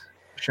this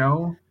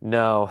show?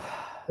 No.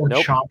 Or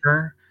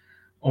Chopper,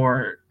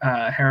 or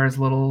Hera's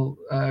little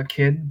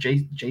kid,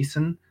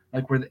 Jason?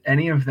 Like, were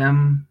any of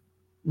them?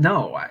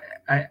 No,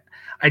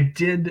 I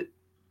did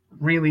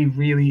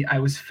really, I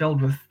was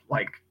filled with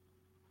like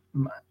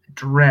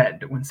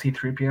dread when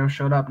C-3PO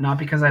showed up. Not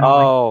because I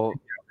don't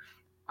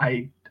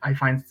I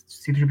find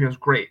C-3PO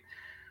great,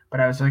 but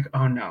I was like,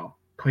 oh no,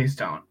 please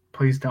don't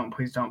play a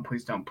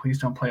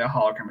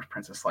hologram of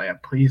Princess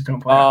Leia. Please don't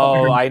play a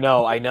hologram.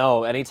 Oh, I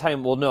know.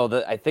 Anytime,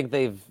 I think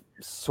they've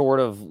sort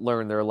of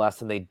learned their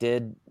lesson. They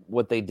did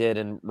what they did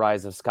in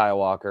Rise of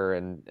Skywalker,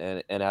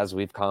 and as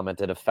we've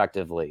commented,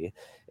 effectively.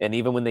 And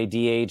even when they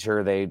de-age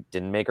her, they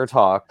didn't make her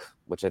talk,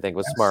 which I think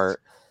was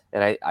smart.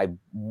 And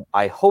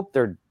I hope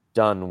they're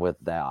done with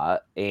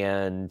that.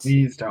 And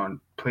please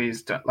don't,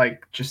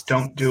 like, just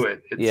don't do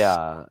it.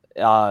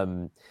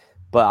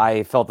 But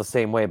I felt the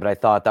same way. But I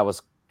thought that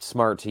was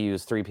smart to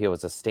use 3PO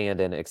as a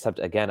stand-in, except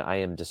again, I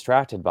am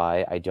distracted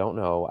by, I don't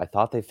know, I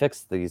thought they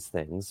fixed these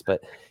things,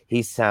 but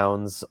he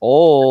sounds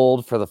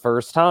old for the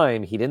first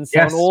time. He didn't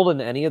sound old in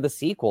any of the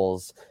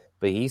sequels,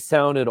 but he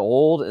sounded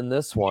old in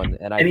this one.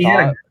 And he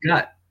had a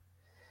gut.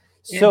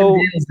 So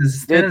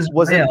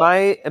was it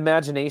my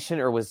imagination,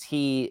 or was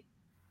he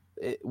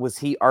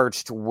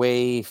arched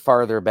way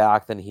farther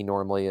back than he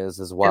normally is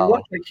as well? It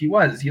looked like he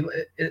was.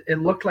 It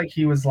looked like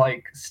he was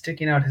like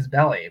sticking out his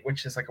belly,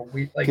 which is like a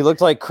weird. Like, he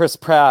looked like Chris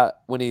Pratt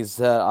when he's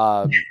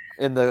in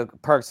in the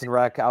Parks and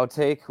Rec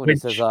outtake when he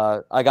Which- says,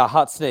 "I got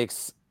hot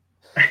snakes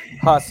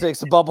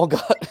and bubble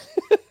gut."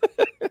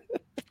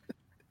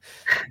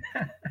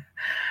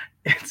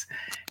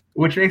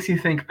 Which makes you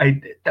think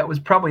that was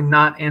probably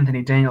not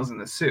Anthony Daniels in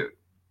the suit.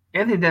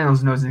 Anthony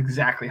Daniels knows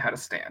exactly how to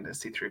stand as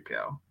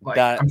C-3PO. Like,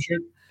 I'm sure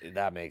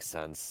that makes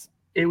sense.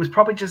 it was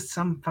probably just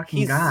some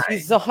fucking guy.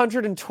 He's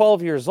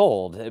 112 years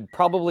old. It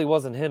probably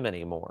wasn't him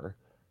anymore.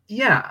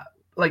 Yeah,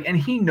 like, and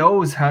he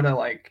knows how to,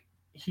 like,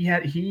 he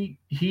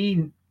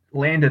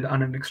landed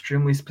on an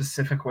extremely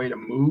specific way to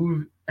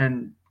move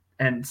and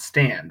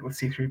stand with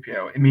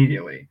C-3PO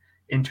immediately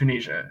in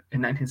Tunisia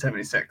in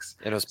 1976.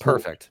 It was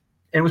perfect.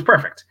 It was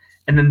perfect.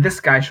 And then this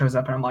guy shows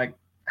up, and I'm like,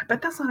 I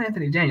bet that's not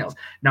Anthony Daniels.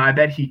 Now, I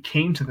bet he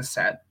came to the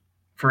set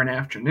for an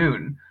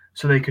afternoon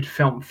so they could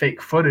film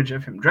fake footage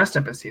of him dressed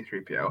up as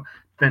C-3PO,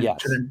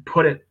 to then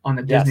put it on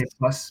the Disney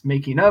Plus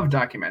making of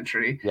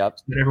documentary so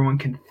that everyone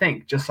can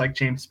think, just like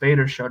James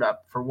Spader showed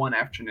up for one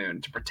afternoon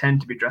to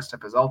pretend to be dressed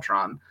up as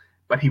Ultron,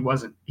 but he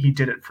wasn't. He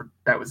did it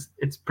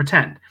it's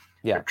pretend.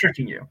 Yeah. They're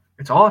tricking you.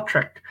 It's all a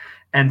trick.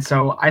 And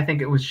so I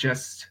think it was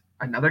just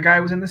another guy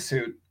was in the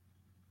suit,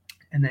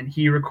 and then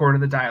he recorded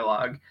the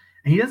dialogue,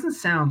 and he doesn't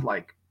sound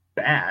like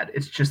bad.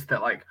 It's just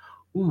that, like,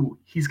 ooh,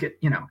 he's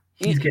getting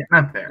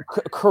up there.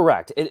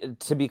 Correct.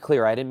 To be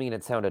clear, I didn't mean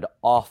it sounded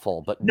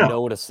awful, but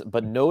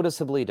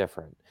noticeably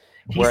different.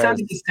 He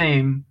sounded the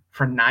same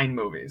for 9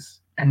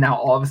 movies, and now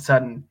all of a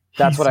sudden,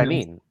 that's what I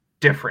mean.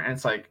 Different. And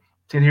it's like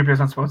C-3PO is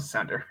not supposed to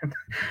sound different.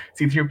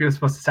 C-3PO is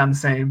supposed to sound the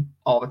same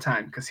all the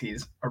time because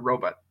he's a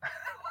robot.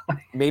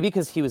 Maybe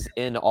because he was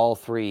in all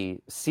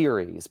 3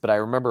 series, but I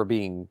remember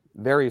being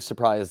very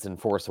surprised in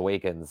Force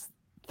Awakens,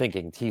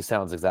 thinking he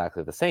sounds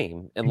exactly the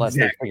same, unless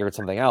they figured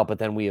something out. But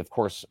then we, of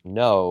course,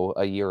 know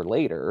a year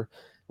later,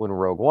 when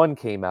Rogue One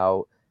came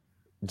out,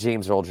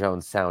 James Earl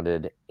Jones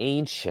sounded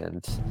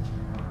ancient.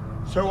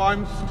 So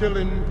I'm still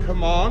in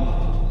command?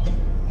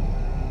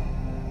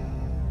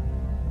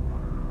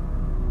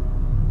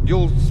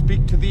 You'll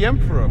speak to the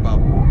Emperor about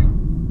me.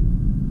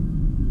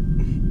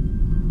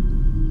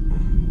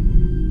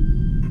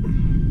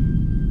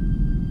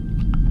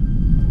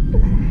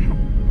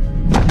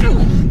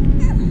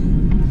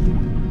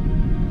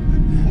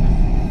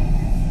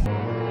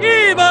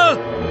 Evil!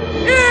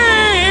 Evil!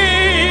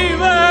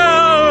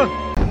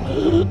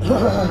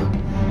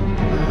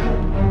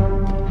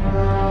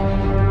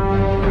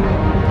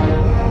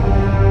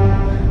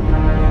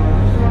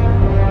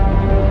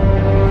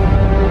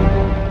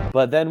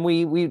 But then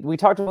we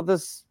talked about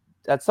this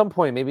at some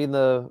point, maybe in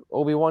the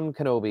Obi-Wan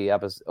Kenobi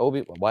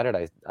episode. Why did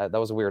that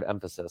was a weird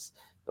emphasis.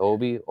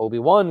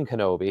 Obi-Wan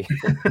Kenobi.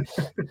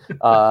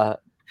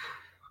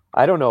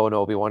 I don't know an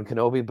Obi-Wan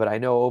Kenobi, but I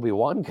know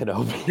Obi-Wan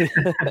Kenobi.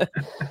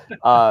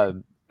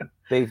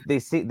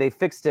 They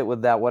fixed it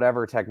with that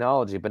whatever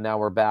technology, but now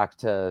we're back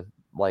to,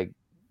 like,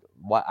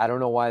 I don't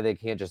know why they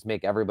can't just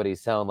make everybody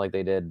sound like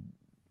they did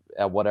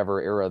at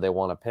whatever era they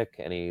want to pick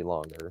any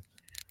longer.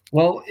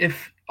 Well,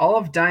 if all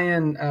of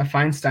Dianne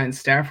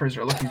Feinstein's staffers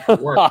are looking for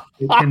work,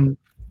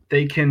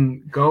 they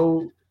can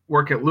go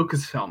work at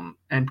Lucasfilm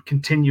and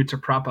continue to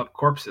prop up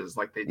corpses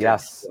like they did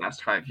the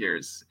last 5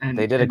 years. And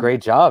they did a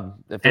great job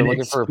if they're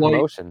looking for a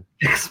promotion.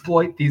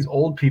 Exploit these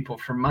old people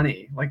for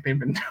money like they've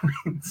been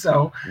doing.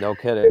 So no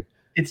kidding.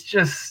 It's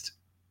just,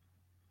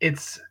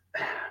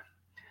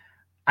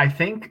 I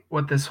think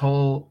what this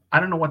whole, I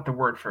don't know what the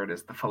word for it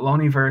is, the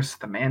Filoni-verse,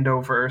 the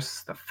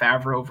Mando-verse, the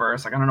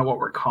Favreau-verse, like, I don't know what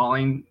we're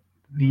calling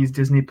these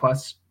Disney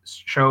Plus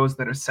shows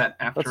that are set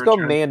after. Let's go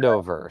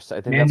Mando-verse.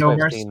 I think that's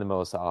what I've seen the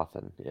most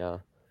often. Yeah.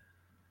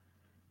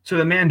 So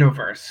the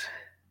Mandoverse,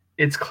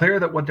 it's clear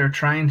that what they're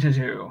trying to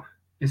do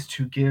is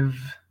to give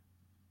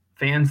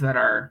fans that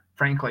are,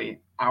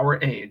 frankly,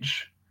 our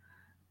age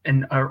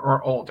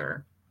or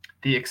older,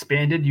 the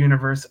expanded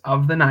universe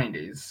of the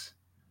 90s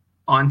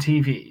on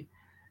TV.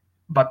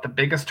 But the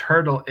biggest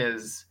hurdle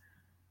is,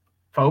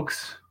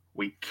 folks,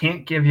 we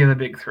can't give you the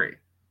big 3.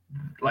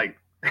 Like,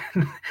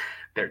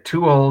 they're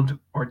too old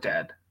or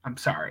dead. I'm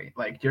sorry.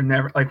 Like,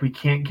 we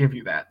can't give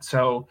you that.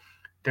 So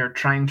they're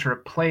trying to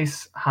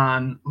replace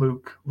Han,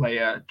 Luke,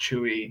 Leia,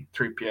 Chewie,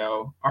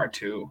 3PO,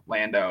 R2,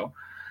 Lando.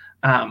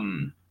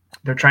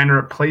 They're trying to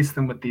replace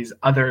them with these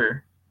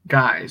other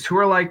guys who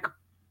are, like,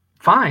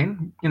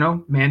 fine.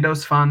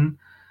 Mando's fun.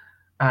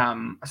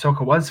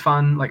 Ahsoka was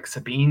fun. Like,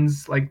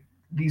 Sabine's, like,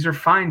 these are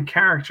fine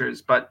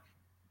characters, but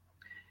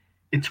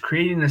it's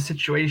creating a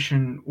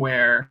situation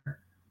where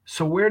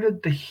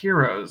did the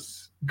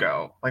heroes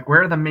go? Like,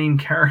 where are the main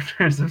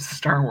characters of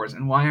Star Wars,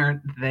 and why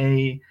aren't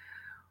they?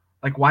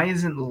 Like, why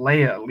isn't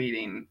Leia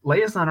leading?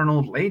 Leia's not an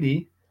old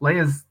lady.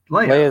 Leia's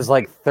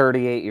like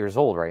 38 years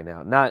old right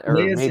now.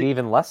 Maybe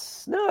even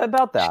less. No,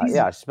 about that.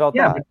 She's about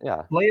that.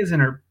 Yeah. Leia's in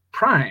her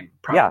prime,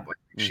 probably.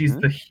 Yeah. She's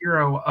the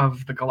hero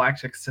of the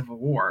Galactic Civil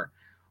War.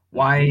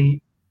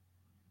 Why?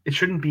 It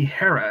shouldn't be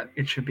Hera.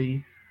 It should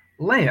be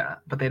Leia.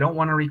 But they don't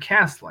want to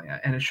recast Leia.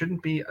 And it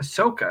shouldn't be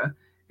Ahsoka.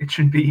 It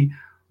should be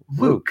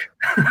Luke.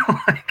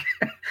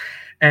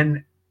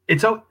 And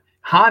it's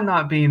Han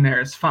not being there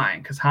is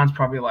fine because Han's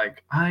probably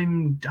like,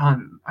 I'm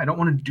done. I don't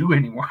want to do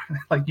anymore.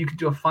 Like you could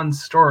do a fun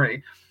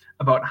story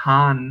about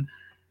Han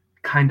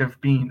kind of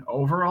being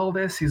over all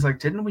this. He's like,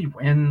 didn't we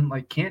win?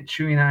 Like, can't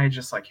Chewie and I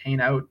just like hang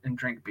out and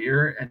drink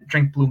beer and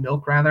drink blue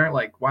milk rather?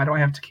 Like, why do I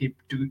have to keep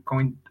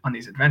going on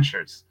these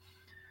adventures?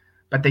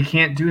 But they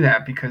can't do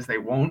that because they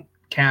won't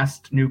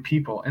cast new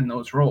people in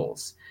those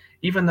roles,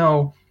 even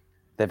though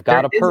they've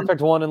got a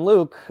perfect one in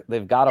Luke.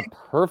 They've got a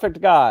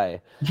perfect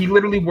guy. He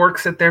literally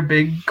works at their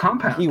big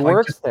compound. He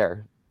works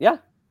there. Yeah.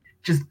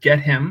 Just get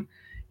him.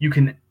 You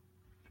can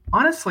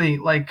honestly,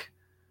 like,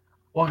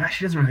 well,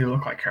 she doesn't really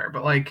look like her,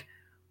 but like,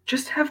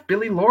 just have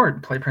Billy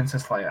Lord play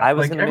Princess Leia. I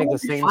was going to make the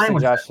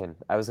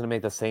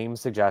same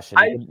suggestion.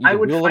 I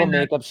would do a little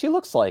makeup. She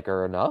looks like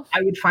her enough.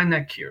 I would find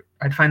that cute.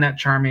 I'd find that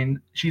charming.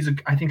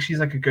 I think she's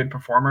like a good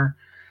performer.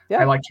 Yeah.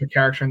 I liked her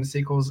character in the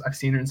sequels. I've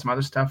seen her in some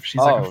other stuff.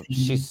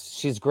 She's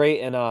she's great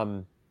in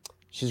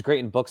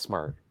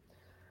Booksmart.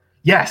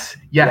 Yes.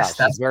 Yeah,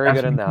 she's very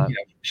good in that.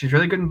 She's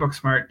really good in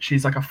Booksmart.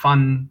 She's like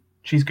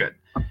she's good.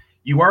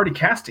 You already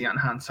cast Dianne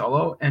Han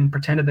Solo and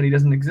pretended that he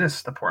doesn't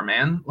exist, the poor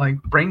man.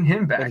 Like, bring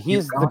him back. And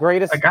he's the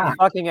greatest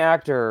fucking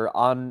actor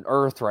on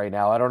Earth right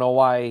now. I don't know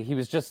why. He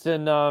was just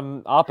in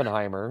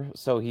Oppenheimer,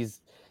 so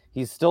he's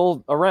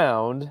still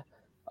around.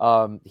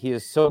 He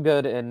is so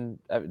good, and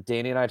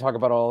Danny and I talk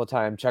about it all the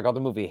time. Check out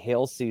the movie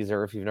Hail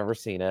Caesar if you've never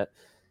seen it.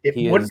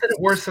 What if it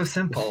were so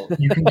simple?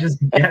 You can just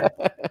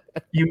get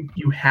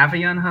you have a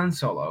young Han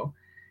Solo.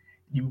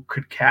 You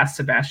could cast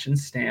Sebastian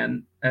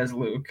Stan as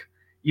Luke.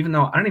 Even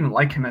though I don't even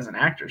like him as an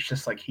actor, it's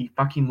just like he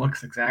fucking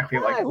looks exactly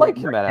like. I like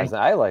him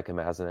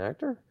as an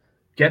actor.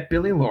 Get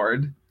Billy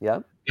Lord. Yeah.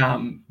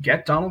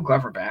 Get Donald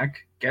Glover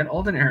back. Get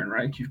Alden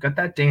Ehrenreich. You've got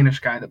that Danish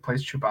guy that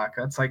plays Chewbacca.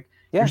 It's like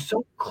you're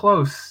so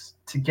close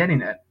to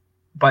getting it,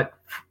 but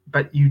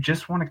you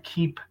just want to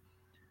keep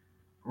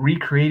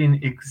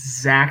recreating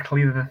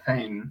exactly the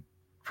thing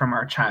from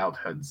our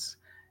childhoods,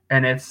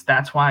 and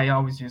that's why I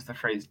always use the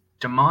phrase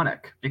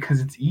demonic,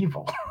 because it's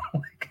evil.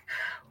 Like,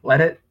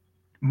 let it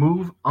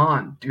move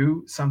on,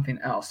 do something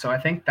else. So I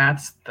think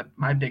that's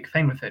my big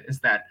thing with it,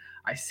 is that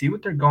I see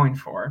what they're going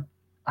for.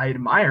 I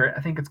admire it. I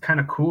think it's kind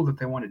of cool that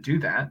they want to do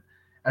that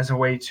as a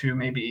way to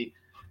maybe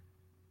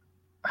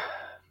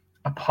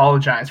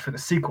apologize for the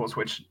sequels,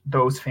 which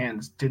those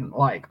fans didn't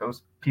like.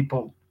 Those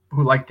people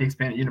who like the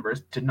expanded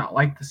universe did not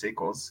like the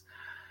sequels.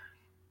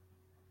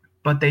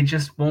 But they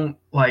just won't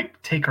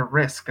like take a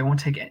risk. They won't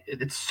take it.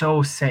 It's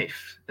so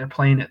safe. They're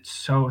playing it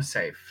so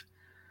safe.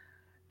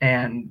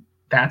 And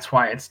that's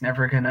why it's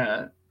never going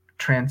to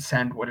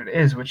transcend what it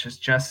is, which is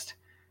just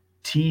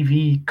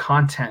TV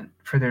content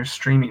for their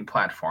streaming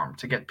platform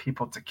to get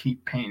people to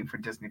keep paying for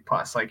Disney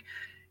Plus. Like,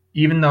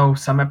 even though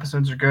some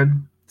episodes are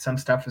good, some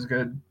stuff is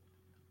good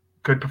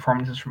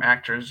performances from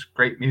actors,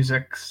 great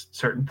music,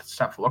 certain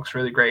stuff looks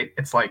really great.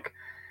 It's like,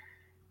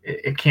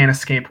 it can't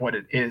escape what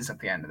it is at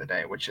the end of the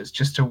day, which is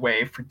just a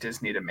way for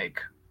Disney to make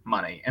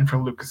money and for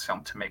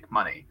Lucasfilm to make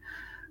money.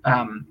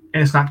 And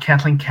it's not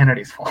Kathleen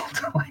Kennedy's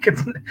fault. Like,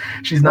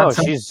 she's not.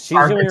 No, she's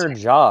doing her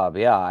job.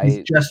 Yeah,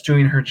 she's just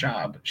doing her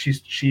job.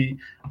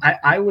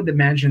 I would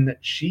imagine that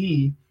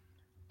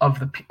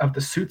of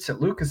the suits at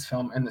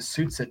Lucasfilm and the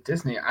suits at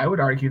Disney, I would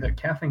argue that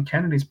Kathleen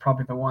Kennedy's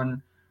probably the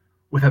one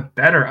with a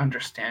better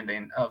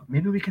understanding of,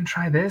 maybe we can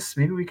try this.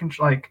 Maybe we can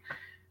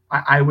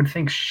I would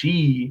think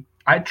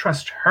I'd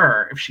trust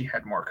her if she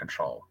had more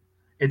control.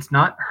 It's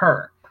not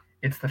her.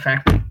 It's the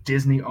fact that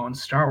Disney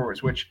owns Star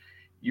Wars, which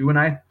you and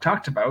I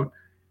talked about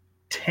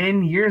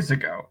 10 years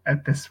ago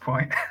at this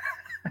point.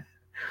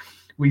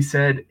 We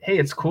said, hey,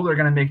 it's cool they're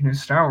going to make new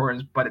Star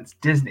Wars, but it's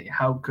Disney.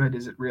 How good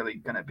is it really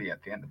going to be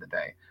at the end of the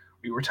day?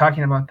 We were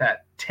talking about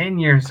that 10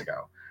 years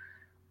ago.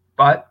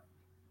 But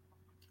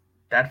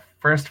that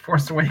first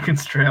Force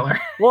Awakens trailer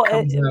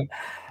comes up,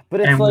 but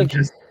it's like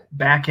just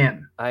back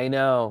in. I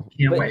know.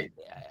 Can't wait.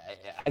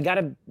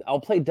 I'll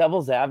play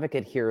devil's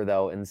advocate here,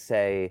 though, and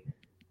say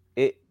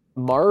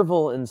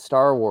Marvel and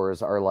Star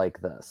Wars are like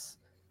this.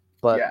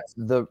 But yes,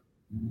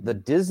 the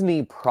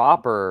Disney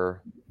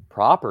proper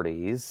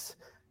properties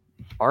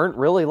aren't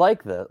really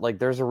like that. Like,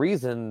 there's a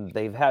reason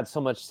they've had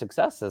so much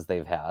success as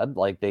they've had.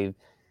 Like,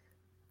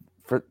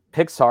 for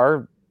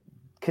Pixar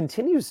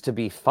continues to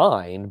be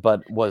fine,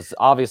 but was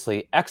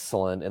obviously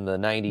excellent in the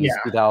 90s,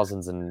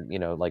 2000s, and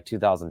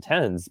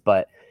 2010s.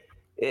 But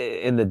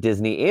in the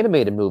Disney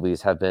animated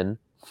movies have been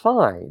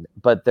fine.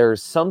 But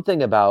there's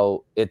something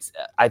about it's.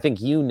 I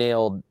think you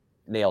nailed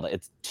it.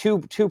 It's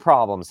two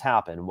problems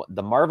happen.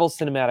 The Marvel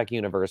Cinematic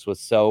Universe was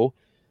so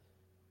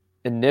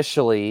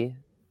initially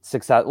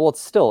successful. Well, it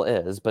still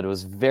is, but it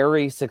was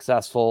very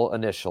successful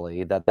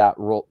initially.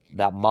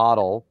 That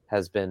model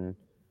has been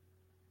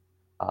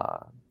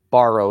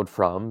borrowed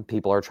from.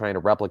 People are trying to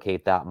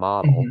replicate that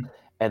model. Mm-hmm.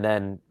 And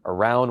then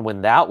around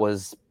when that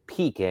was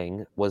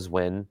peaking was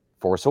when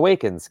Force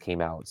Awakens came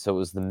out. So it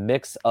was the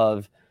mix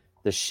of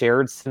the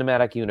shared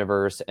cinematic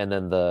universe and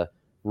then the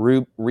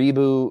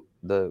reboot,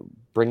 the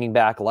bringing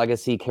back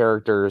legacy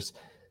characters.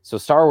 So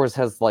Star Wars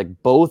has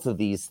like both of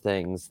these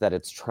things that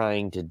it's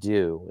trying to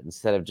do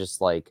instead of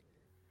just like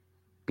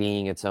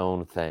being its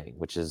own thing,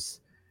 which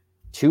is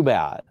too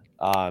bad.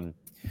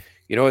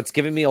 It's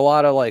giving me a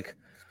lot of like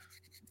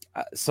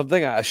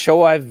a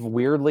show I've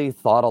weirdly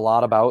thought a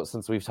lot about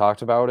since we've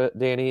talked about it,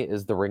 Danny,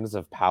 is the Rings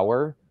of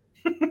Power.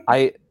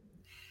 I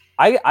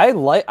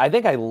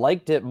think I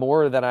liked it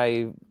more than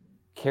I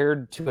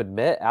cared to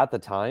admit at the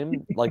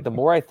time. Like, the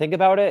more I think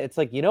about it, it's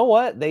like, you know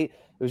what? It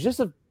was just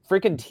a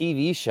freaking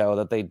TV show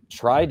that they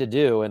tried to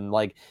do, and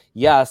like,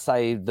 yes,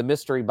 the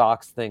mystery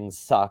box thing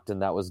sucked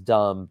and that was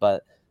dumb,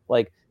 but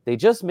like, they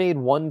just made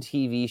one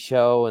TV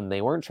show and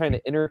they weren't trying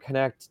to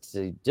interconnect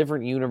to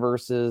different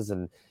universes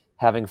and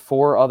having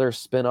 4 other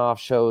spin-off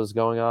shows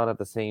going on at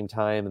the same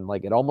time, and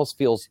like, it almost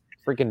feels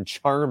freaking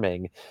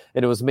charming.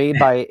 And it was made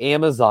by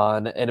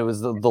Amazon, and it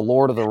was the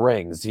Lord of the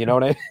Rings. You know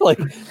what I mean? Like,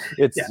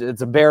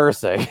 it's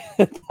embarrassing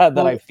that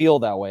I feel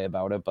that way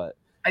about it, but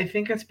I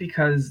think it's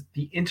because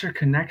the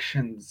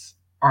interconnections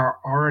are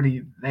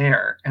already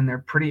there, and they're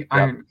pretty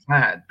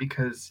ironclad,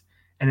 because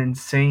an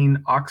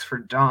insane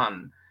Oxford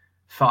Don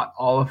thought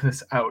all of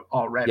this out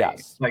already.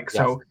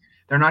 So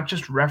they're not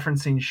just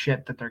referencing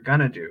shit that they're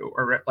gonna do,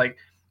 or like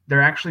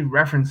they're actually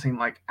referencing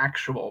like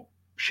actual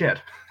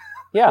shit.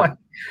 Yeah.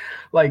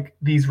 like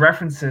these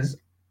references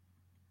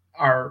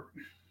are,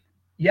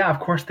 of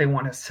course they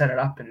want to set it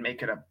up and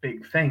make it a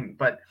big thing,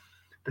 but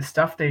the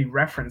stuff they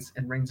reference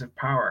in Rings of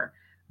Power,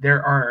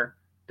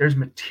 there's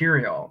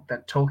material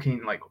that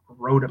Tolkien like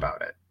wrote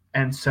about it,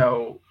 and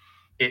so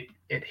it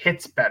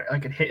hits better.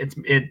 Like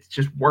it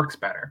just works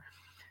better.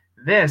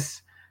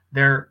 This,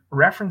 they're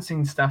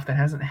referencing stuff that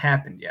hasn't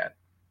happened yet,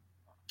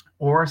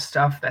 or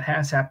stuff that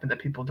has happened that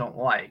people don't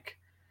like,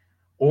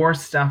 or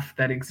stuff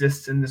that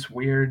exists in this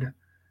weird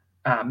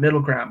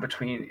middle ground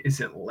between, is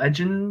it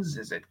legends,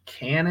 is it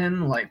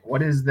canon, like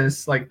what is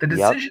this? Like the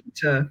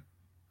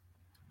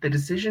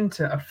decision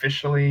to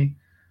officially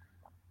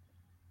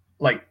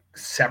like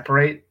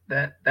separate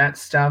that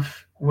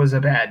stuff was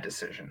a bad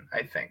decision.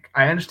 I think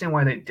I understand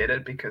why they did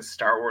it, because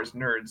Star Wars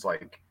nerds,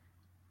 like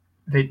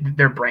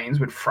their brains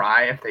would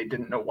fry if they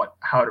didn't know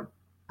how to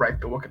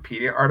write the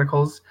Wikipedia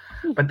articles.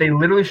 But they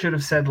literally should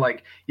have said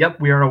like, yep,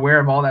 we are aware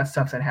of all that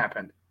stuff that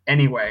happened.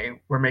 Anyway,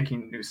 we're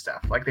making new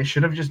stuff. Like they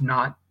should have just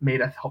not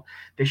made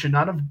they should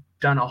not have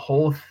done a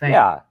whole thing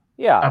about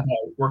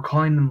we're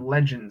calling them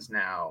legends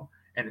now,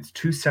 and it's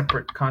 2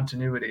 separate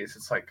continuities.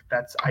 It's like,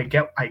 I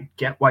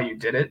get why you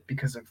did it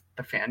because of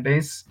the fan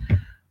base,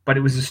 but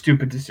it was a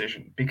stupid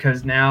decision,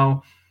 because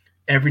now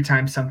every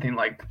time something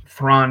like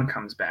Thrawn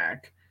comes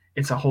back,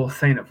 it's a whole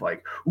thing of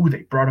like, ooh,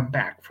 they brought him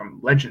back from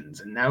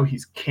legends and now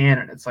he's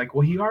canon. It's like,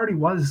 well, he already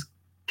was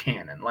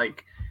canon.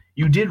 Like,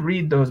 you did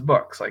read those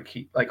books. Like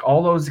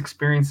all those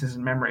experiences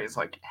and memories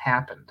like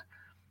happened.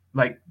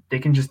 Like they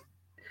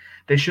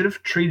should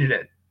have treated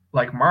it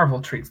like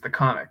Marvel treats the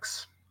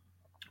comics.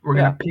 We're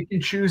going to pick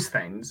and choose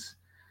things.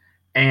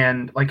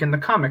 And like in the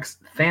comics,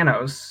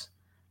 Thanos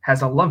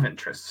has a love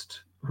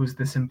interest who's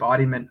this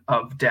embodiment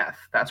of death.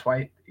 That's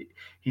why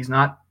he's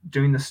not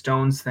doing the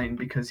stones thing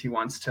because he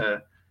wants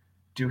to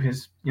do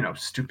his,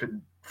 stupid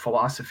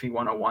philosophy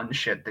 101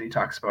 shit that he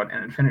talks about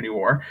in Infinity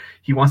War.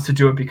 He wants to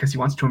do it because he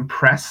wants to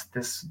impress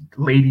this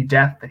Lady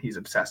Death that he's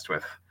obsessed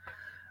with.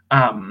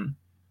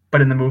 But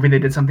in the movie, they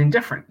did something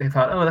different. They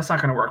thought, oh, that's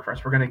not going to work for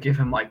us. We're going to give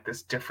him like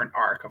this different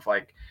arc of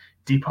like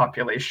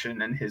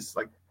depopulation and his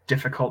like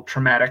difficult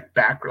traumatic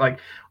background. Like,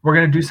 we're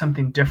going to do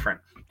something different.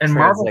 And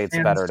translates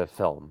better to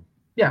film.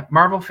 Yeah,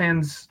 Marvel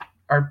fans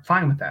are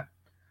fine with that.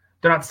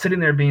 They're not sitting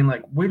there being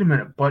like, wait a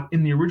minute, but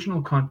in the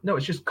original no,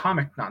 it's just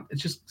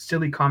it's just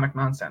silly comic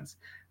nonsense.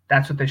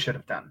 That's what they should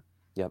have done.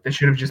 Yep. They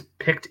should have just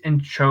picked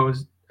and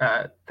chose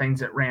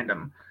things at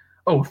random.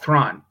 Oh,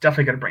 Thrawn,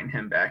 definitely got to bring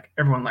him back.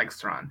 Everyone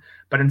likes Thrawn.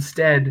 But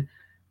instead,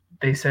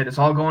 they said it's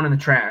all going in the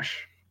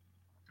trash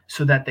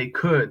so that they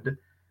could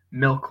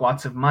milk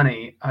lots of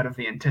money out of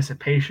the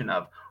anticipation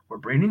of, we're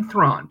bringing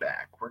Thrawn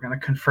back. We're going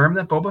to confirm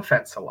that Boba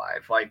Fett's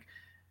alive. Like,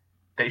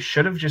 they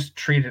should have just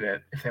treated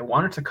it. If they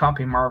wanted to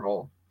copy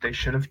Marvel, they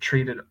should have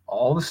treated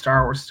all the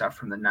Star Wars stuff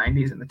from the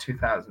 90s and the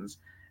 2000s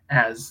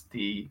as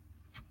the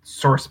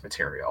source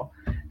material,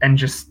 and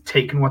just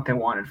taken what they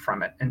wanted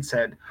from it and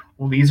said,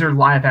 well, these are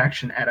live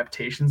action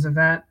adaptations of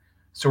that,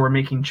 so we're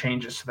making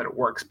changes so that it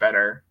works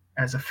better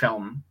as a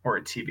film or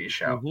a TV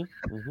show.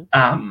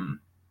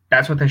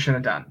 That's what they should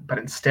have done. But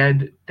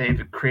instead,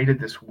 they've created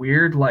this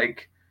weird,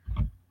 like,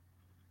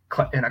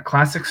 in a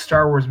classic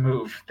Star Wars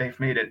move, they've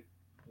made it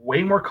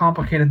way more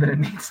complicated than it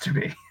needs to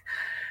be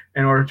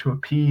in order to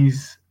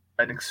appease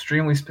an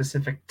extremely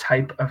specific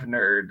type of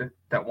nerd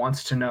that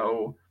wants to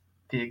know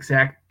the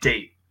exact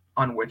date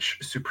on which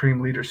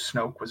Supreme Leader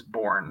Snoke was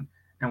born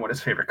and what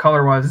his favorite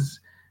color was,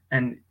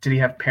 and did he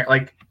have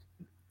like,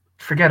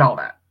 forget all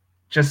that.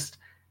 Just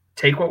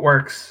take what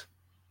works,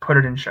 put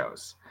it in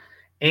shows,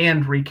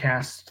 and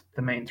recast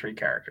the main 3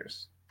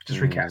 characters. Just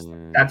recast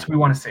them. That's what we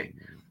want to see.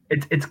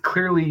 It's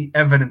clearly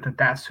evident that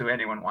that's who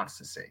anyone wants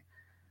to see.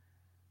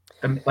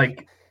 If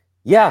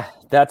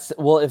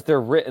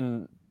they're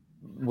written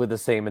with the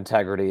same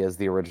integrity as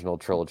the original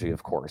trilogy,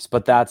 of course.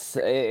 But that's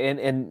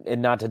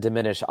and not to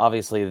diminish,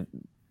 obviously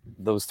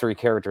those 3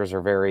 characters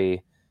are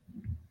very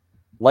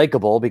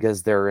likable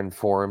because they're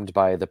informed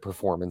by the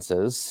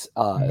performances,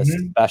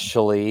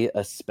 Mhm.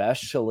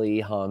 especially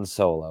Han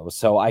Solo.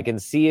 So I can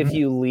see if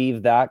you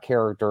leave that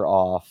character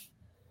off,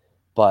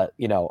 but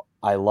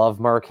I love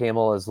Mark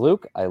Hamill as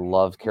Luke. I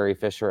love Carrie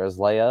Fisher as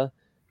Leia.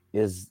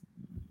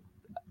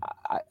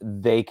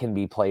 They can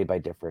be played by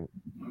different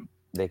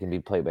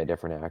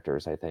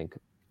actors, I think.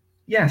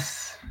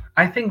 Yes,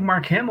 I think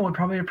Mark Hamill would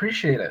probably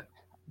appreciate it.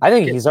 I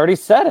think he's already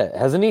said it.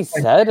 Hasn't he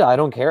said, I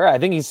don't care? I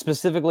think he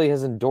specifically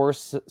has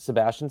endorsed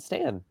Sebastian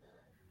Stan.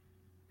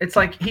 It's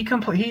like he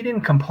didn't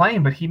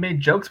complain, but he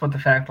made jokes about the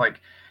fact, like,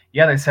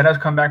 yeah, they said I was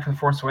coming back for The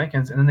Force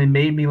Awakens, and then they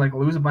made me like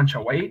lose a bunch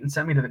of weight and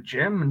sent me to the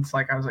gym. And it's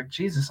like I was like,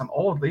 Jesus, I'm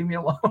old, leave me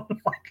alone.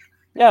 Like,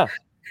 yeah.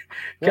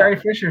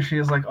 Carrie Fisher, she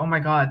was like, oh my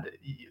God,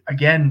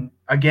 again,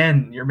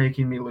 you're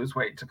making me lose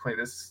weight to play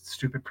this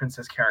stupid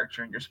princess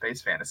character in your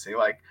space fantasy.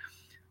 Like,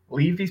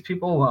 leave these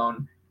people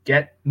alone,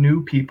 get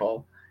new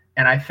people.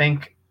 And I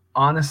think,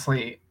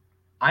 honestly,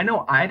 I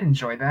know I'd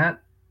enjoy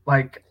that.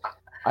 Like,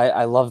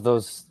 I love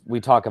those. We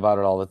talk about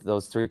it all.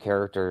 Those three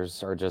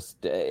characters are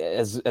just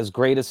as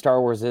great as Star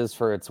Wars is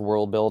for its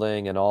world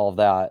building and all of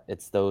that.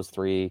 It's those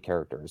three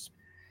characters.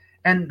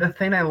 and the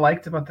thing I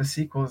liked about the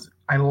sequels,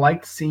 I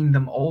liked seeing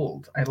them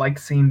old. I liked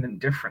seeing them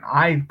different.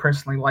 I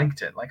personally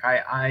liked it. Like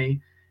I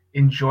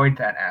enjoyed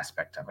that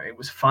aspect of it. It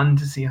was fun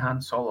to see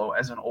Han Solo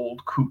as an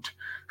old coot.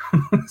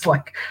 His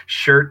like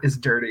shirt is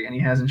dirty and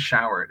he hasn't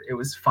showered. It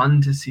was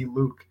fun to see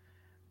Luke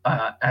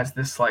as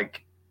this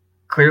like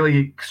clearly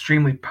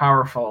extremely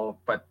powerful,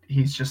 but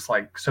he's just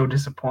like so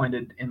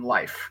disappointed in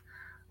life.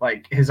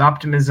 Like his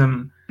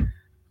optimism,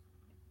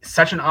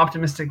 such an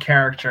optimistic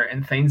character,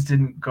 and things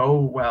didn't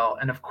go well,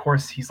 and of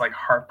course he's like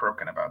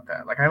heartbroken about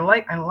that. Like I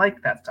like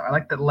that stuff. I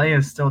like that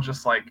Leia's still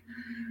just like,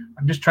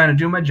 I'm just trying to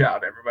do my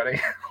job,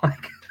 everybody.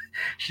 Like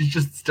she's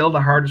just still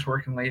the hardest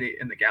working lady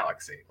in the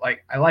galaxy.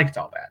 Like I liked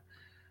all that.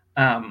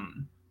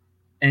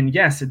 And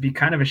yes, it'd be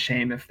kind of a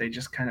shame if they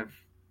just kind of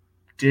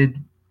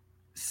did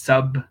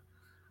substandard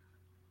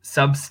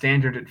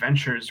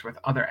adventures with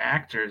other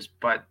actors,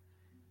 but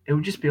it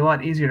would just be a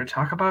lot easier to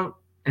talk about,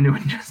 and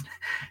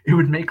it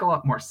would make a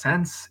lot more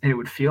sense, and it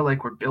would feel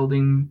like we're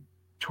building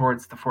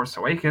towards The Force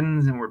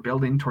Awakens, and we're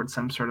building towards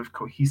some sort of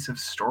cohesive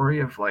story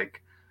of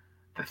like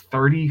the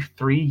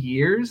 33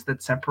 years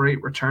that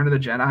separate Return of the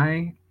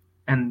Jedi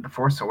and The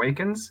Force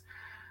Awakens.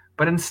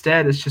 But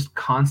instead it's just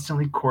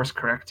constantly course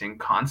correcting,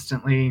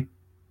 constantly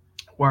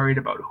worried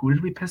about who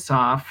did we piss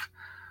off,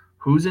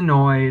 who's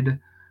annoyed,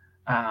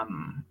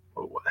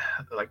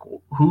 like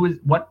who is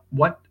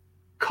what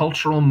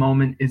cultural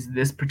moment is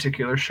this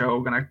particular show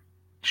going to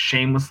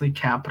shamelessly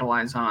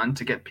capitalize on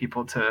to get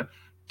people to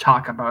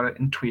talk about it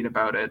and tweet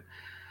about it.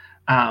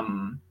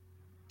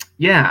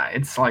 Yeah,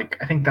 it's like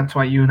I think that's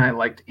why you and I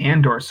liked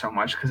Andor so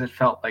much, because it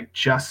felt like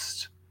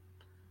just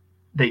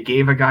they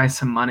gave a guy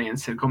some money and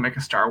said go make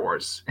a Star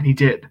Wars, and he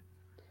did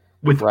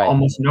with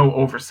almost no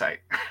oversight.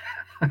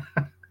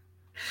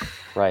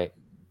 Right.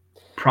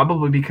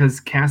 Probably because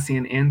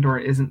Cassian Andor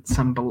isn't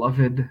some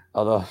beloved.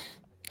 Although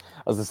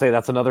I was gonna say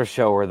that's another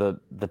show where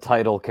the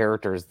title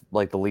character is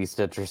like the least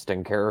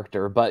interesting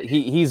character, but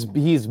he's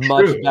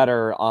much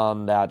better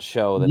on that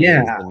show than he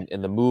is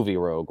in the movie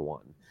Rogue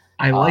One.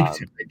 I liked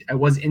him. I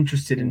was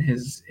interested in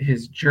his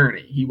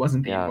journey. He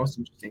wasn't the most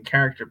interesting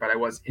character, but I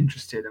was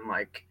interested in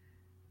like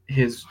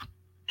his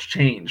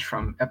change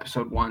from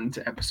episode 1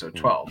 to episode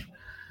 12.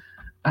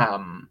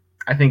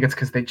 I think it's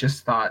because they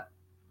just thought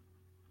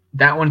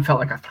that one felt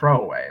like a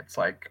throwaway. It's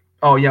like,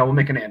 oh yeah, we'll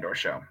make an Andor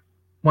show.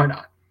 Why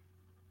not?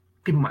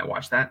 People might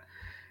watch that.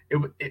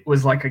 It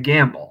was like a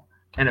gamble,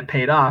 and it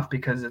paid off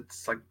because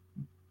it's like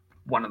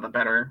one of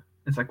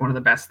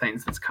the best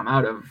things that's come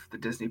out of the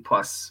Disney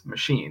Plus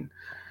machine.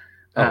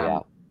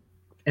 And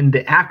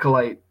the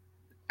Acolyte,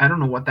 I don't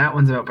know what that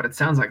one's about, but it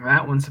sounds like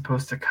that one's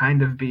supposed to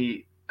kind of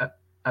be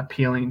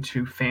appealing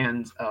to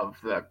fans of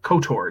the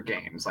KOTOR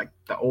games, like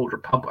the Old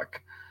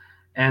Republic.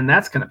 And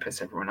that's going to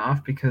piss everyone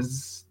off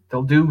because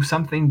they'll do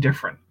something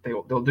different.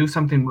 They'll do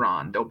something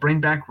wrong. They'll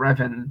bring back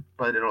Revan,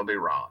 but it'll be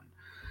wrong.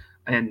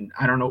 And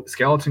I don't know,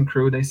 Skeleton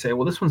Crew, they say,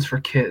 well, this one's for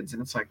kids.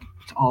 And it's like,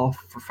 it's all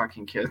for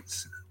fucking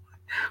kids.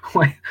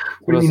 Like,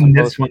 what do you mean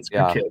this one's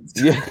for kids?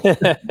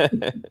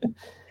 Yeah.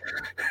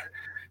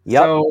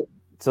 Yep.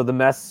 So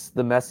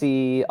the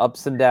messy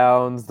ups and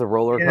downs, the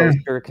roller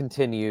coaster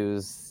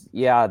continues.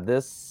 Yeah,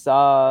 this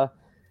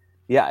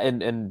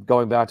and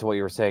going back to what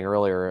you were saying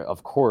earlier,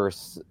 of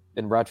course,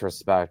 in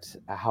retrospect,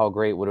 how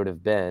great would it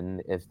have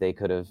been if they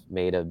could have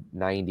made a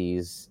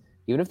 90s,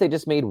 even if they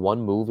just made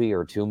one movie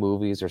or two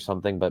movies or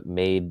something, but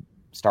made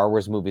Star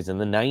Wars movies in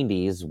the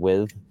 90s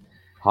with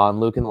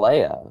Han, Luke, and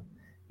Leia,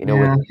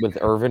 with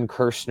Irvin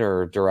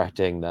Kershner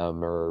directing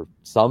them or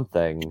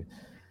something.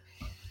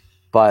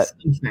 But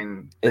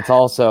it's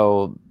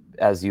also,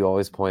 as you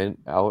always point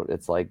out,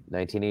 it's like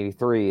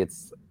 1983.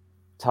 It's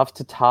tough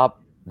to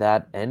top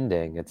that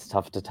ending. It's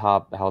tough to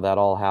top how that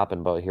all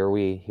happened. But here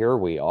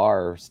we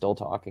are still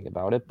talking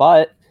about it.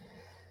 But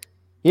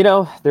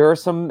there are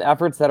some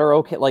efforts that are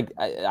okay. Like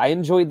I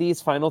enjoyed these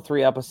final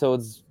 3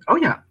 episodes. Oh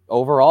yeah.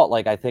 Overall,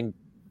 like I think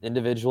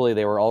individually,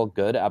 they were all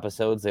good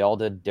episodes. They all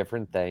did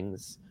different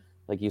things.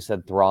 Like you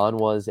said, Thrawn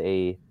was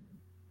a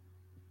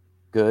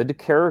good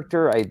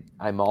character.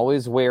 I'm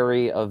always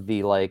wary of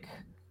the like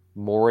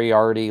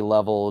Moriarty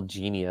level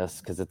genius,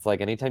 because it's like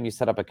anytime you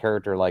set up a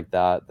character like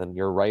that, then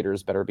your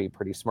writers better be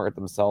pretty smart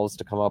themselves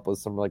to come up with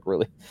some like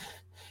really.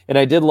 And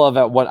I did love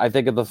at what I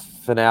think of the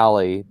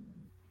finale.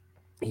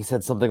 He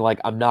said something like,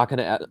 "I'm not going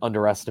to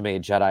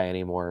underestimate Jedi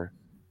anymore.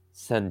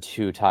 Send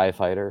 2 TIE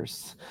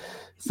fighters."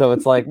 So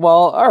it's like,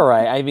 well, all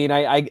right. I mean,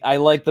 I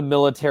like the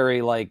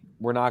military. Like,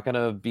 we're not going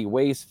to be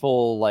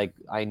wasteful. Like,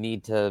 I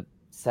need to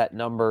set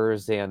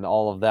numbers and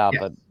all of that,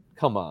 but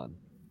come on.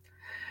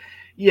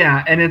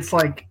 Yeah, and it's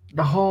like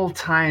the whole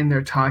time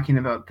they're talking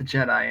about the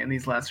Jedi in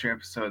these last 3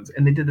 episodes,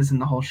 and they did this in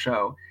the whole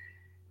show.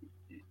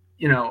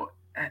 You know,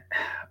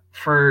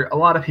 for a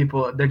lot of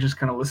people, they're just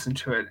going to listen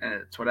to it and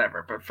it's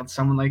whatever. But for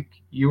someone like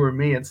you or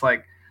me, it's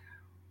like,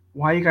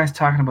 why are you guys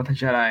talking about the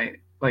Jedi?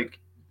 Like,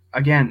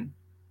 again,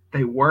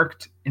 they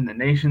worked in the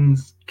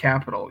nation's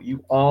capital.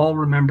 You all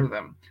remember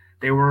them.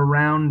 They were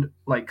around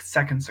like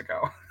seconds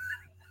ago.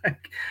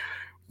 Like,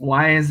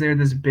 why is there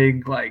this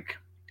big like?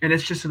 And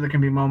it's just so there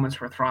can be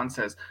moments where Thrawn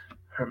says,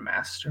 "Her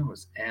master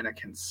was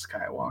Anakin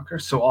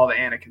Skywalker," so all the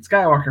Anakin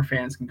Skywalker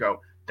fans can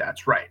go,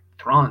 "That's right.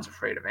 Thrawn's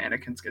afraid of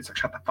Anakin." It's like,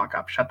 shut the fuck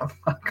up. Shut the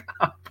fuck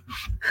up.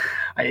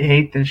 I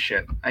hate this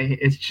shit.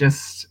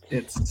 It's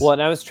well,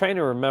 and I was trying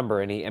to remember,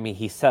 and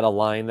he said a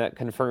line that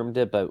confirmed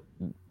it, but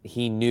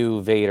he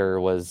knew Vader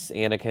was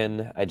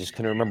Anakin. I just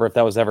couldn't remember if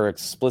that was ever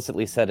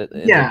explicitly said in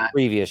the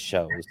previous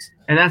shows.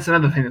 And that's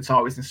another thing that's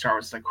always in Star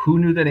Wars. Like, who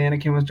knew that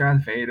Anakin was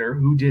Darth Vader?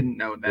 Who didn't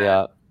know that?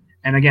 Yeah.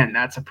 And again,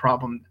 that's a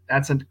problem.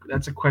 That's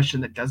a question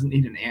that doesn't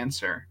need an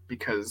answer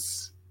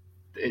because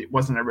it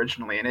wasn't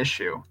originally an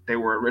issue. They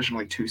were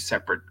originally 2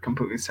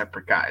 completely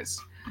separate guys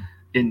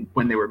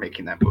when they were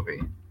making that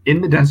movie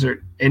in the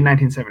desert in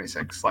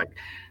 1976. Like,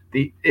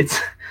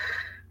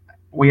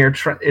 we're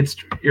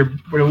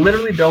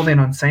literally building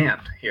on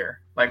sand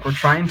here. Like, we're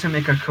trying to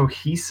make a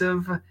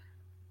cohesive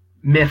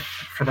myth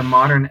for the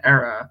modern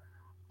era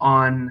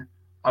on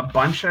a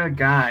bunch of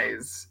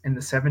guys in the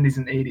 70s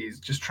and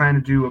 80s just trying to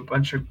do a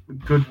bunch of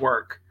good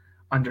work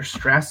under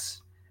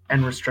stress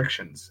and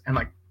restrictions, and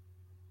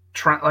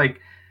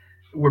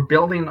we're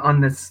building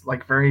on this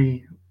like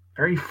very,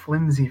 very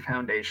flimsy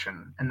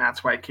foundation, and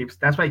that's why it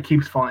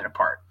keeps falling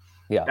apart.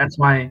 Yeah, that's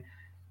why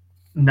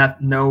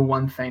no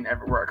one thing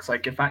ever works.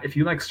 Like, if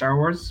you like Star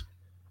Wars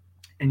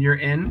and you're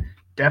in,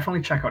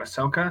 definitely check out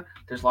Ahsoka.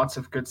 There's lots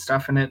of good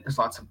stuff in it. There's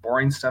lots of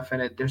boring stuff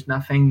in it. There's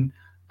nothing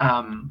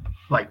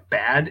like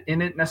bad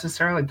in it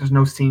necessarily. Like, there's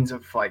no scenes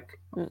of like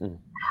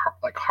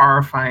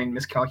horrifying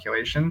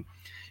miscalculation.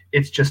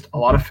 It's just a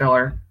lot of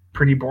filler,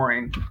 pretty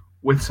boring,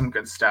 with some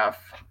good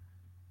stuff.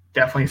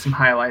 Definitely some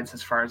highlights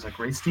as far as like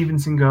Ray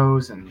Stevenson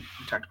goes, and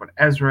we talked about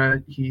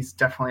Ezra. He's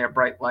definitely a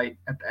bright light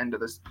at the end of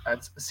this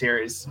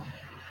series.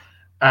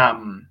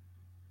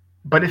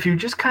 But if you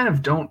just kind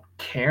of don't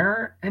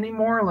care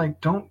anymore, like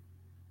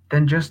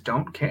just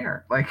don't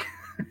care. Like,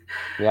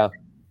 yeah,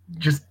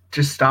 just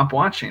stop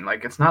watching.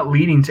 Like, it's not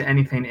leading to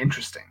anything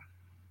interesting.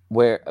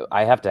 Where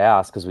I have to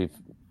ask, because we've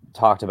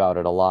talked about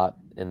it a lot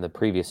in the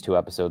previous 2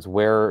 episodes,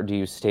 where do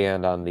you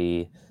stand on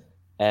the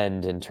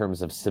end in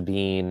terms of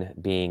Sabine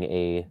being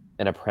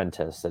an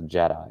apprentice, a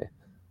Jedi?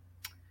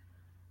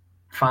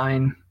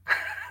 Fine.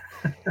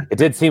 It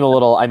did seem a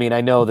little, I mean,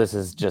 I know this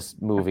is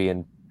just movie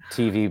and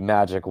TV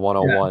magic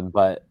 101,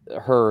 but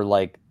her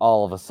like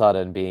all of a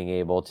sudden being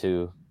able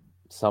to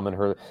summon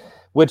her,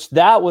 which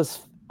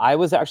I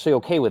was actually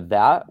okay with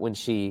that when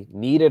she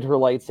needed her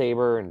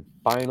lightsaber and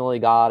finally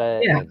got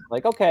it. Yeah. And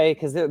like, okay,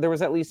 because there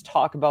was at least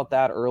talk about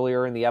that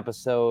earlier in the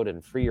episode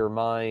and free your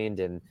mind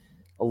and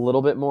a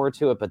little bit more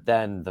to it. But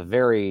then the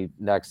very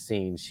next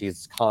scene,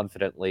 she's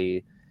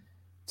confidently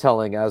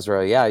telling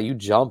Ezra, "Yeah, you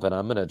jump and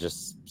I'm going to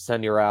just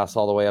send your ass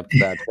all the way up to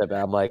that tip." And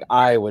I'm like,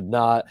 I would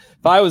not.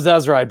 If I was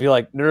Ezra, I'd be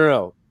like,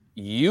 no,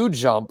 you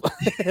jump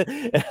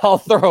and I'll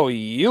throw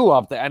you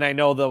up there. And I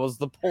know that was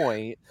the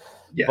point.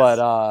 Yes. But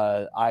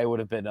I would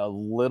have been a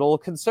little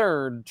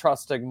concerned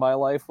trusting my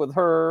life with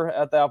her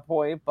at that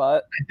point.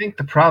 But I think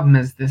the problem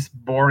is this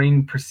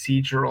boring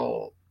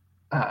procedural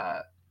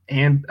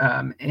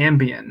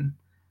Ambien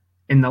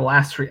in the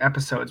last 3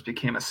 episodes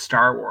became a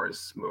Star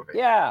Wars movie.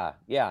 Yeah.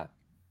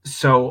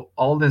 So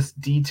all this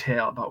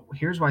detail about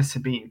here's why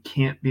Sabine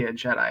can't be a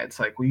Jedi. It's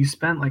like, well, you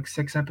spent like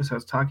 6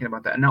 episodes talking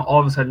about that, and now all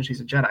of a sudden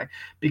she's a Jedi,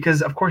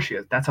 because of course she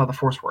is. That's how the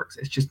Force works.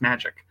 It's just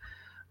magic.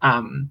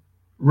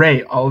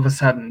 Rey all of a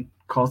sudden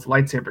calls the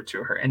lightsaber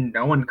to her, and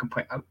no one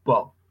complains.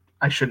 Well,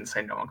 I shouldn't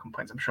say no one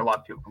complains. I'm sure a lot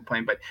of people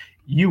complain, but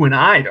you and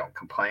I don't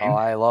complain. Oh,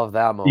 I love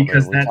that moment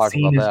because that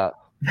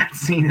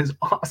scene is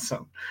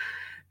awesome.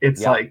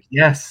 It's like,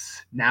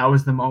 yes, now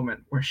is the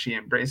moment where she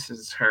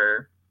embraces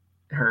her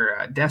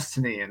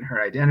destiny and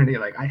her identity.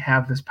 Like, I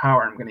have this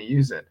power, I'm going to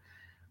use it.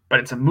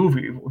 But it's a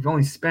movie. We've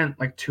only spent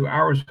like 2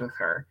 hours with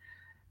her,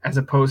 as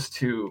opposed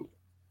to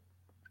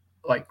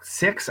like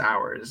 6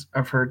 hours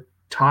of her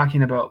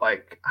talking about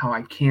like how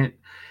I can't.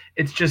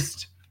 It's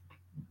just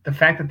the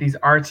fact that these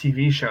are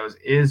TV shows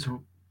is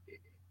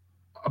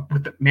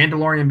with the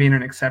Mandalorian being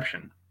an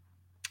exception,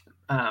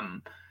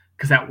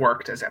 because that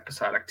worked as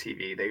episodic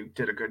TV. They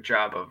did a good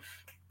job of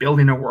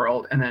building a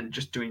world and then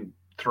just doing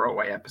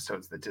throwaway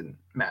episodes that didn't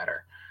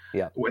matter.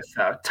 Yeah. With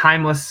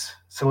timeless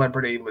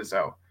celebrity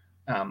Lizzo,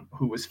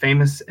 who was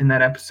famous in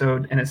that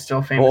episode and is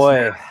still famous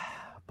now.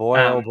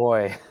 Oh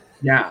boy.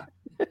 Yeah.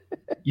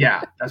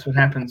 Yeah, that's what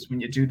happens when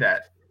you do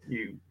that.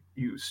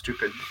 You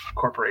stupid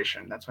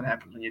corporation. That's what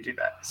happens when you do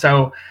that.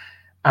 So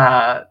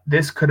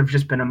this could have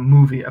just been a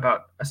movie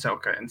about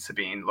Ahsoka and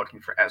Sabine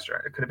looking for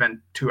Ezra. It could have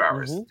been 2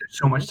 hours. Mm-hmm. There's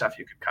so much stuff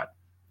you could cut.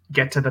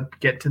 Get to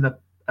the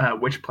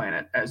witch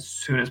planet as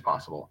soon as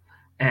possible,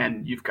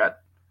 and you've got,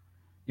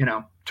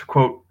 to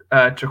quote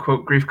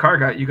Grief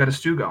Karga, you got a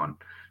stew going.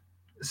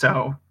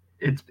 So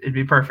it'd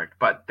be perfect.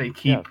 But they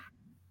keep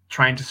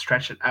trying to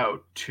stretch it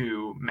out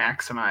to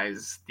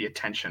maximize the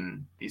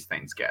attention these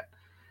things get.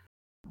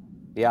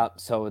 Yeah,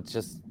 so it's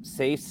just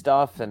safe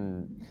stuff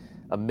and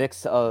a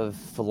mix of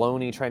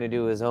Filoni trying to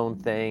do his own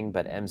thing,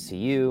 but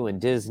MCU and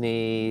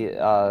Disney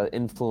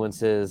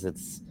influences.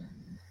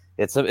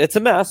 It's a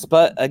mess,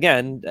 but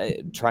again,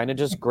 trying to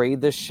just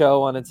grade this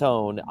show on its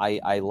own.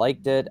 I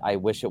liked it. I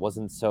wish it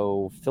wasn't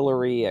so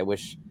fillery. I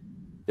wish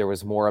there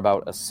was more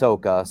about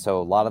Ahsoka.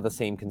 So a lot of the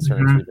same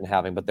concerns we've been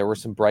having, but there were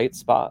some bright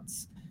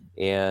spots,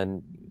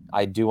 and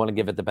I do want to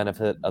give it the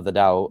benefit of the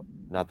doubt.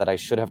 Not that I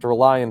should have to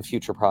rely on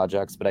future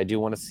projects, but I do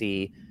want to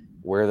see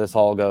where this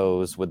all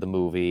goes with the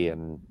movie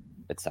and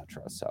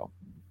etc. So,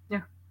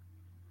 yeah.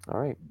 All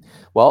right.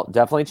 Well,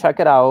 definitely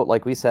check it out.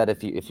 Like we said,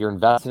 if you're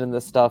invested in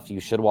this stuff, you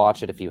should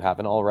watch it if you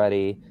haven't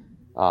already.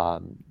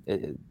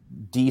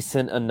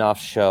 Decent enough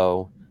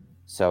show.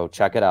 So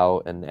check it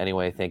out. And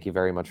anyway, thank you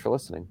very much for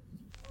listening.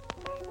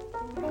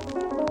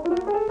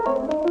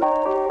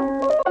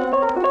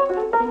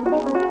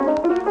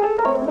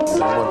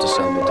 You don't want to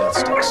sell your death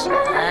sticks.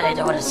 I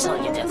don't want to sell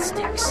you death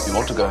sticks. You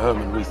want to go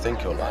home and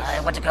rethink your life. I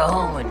want to go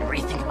home and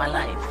rethink my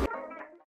life.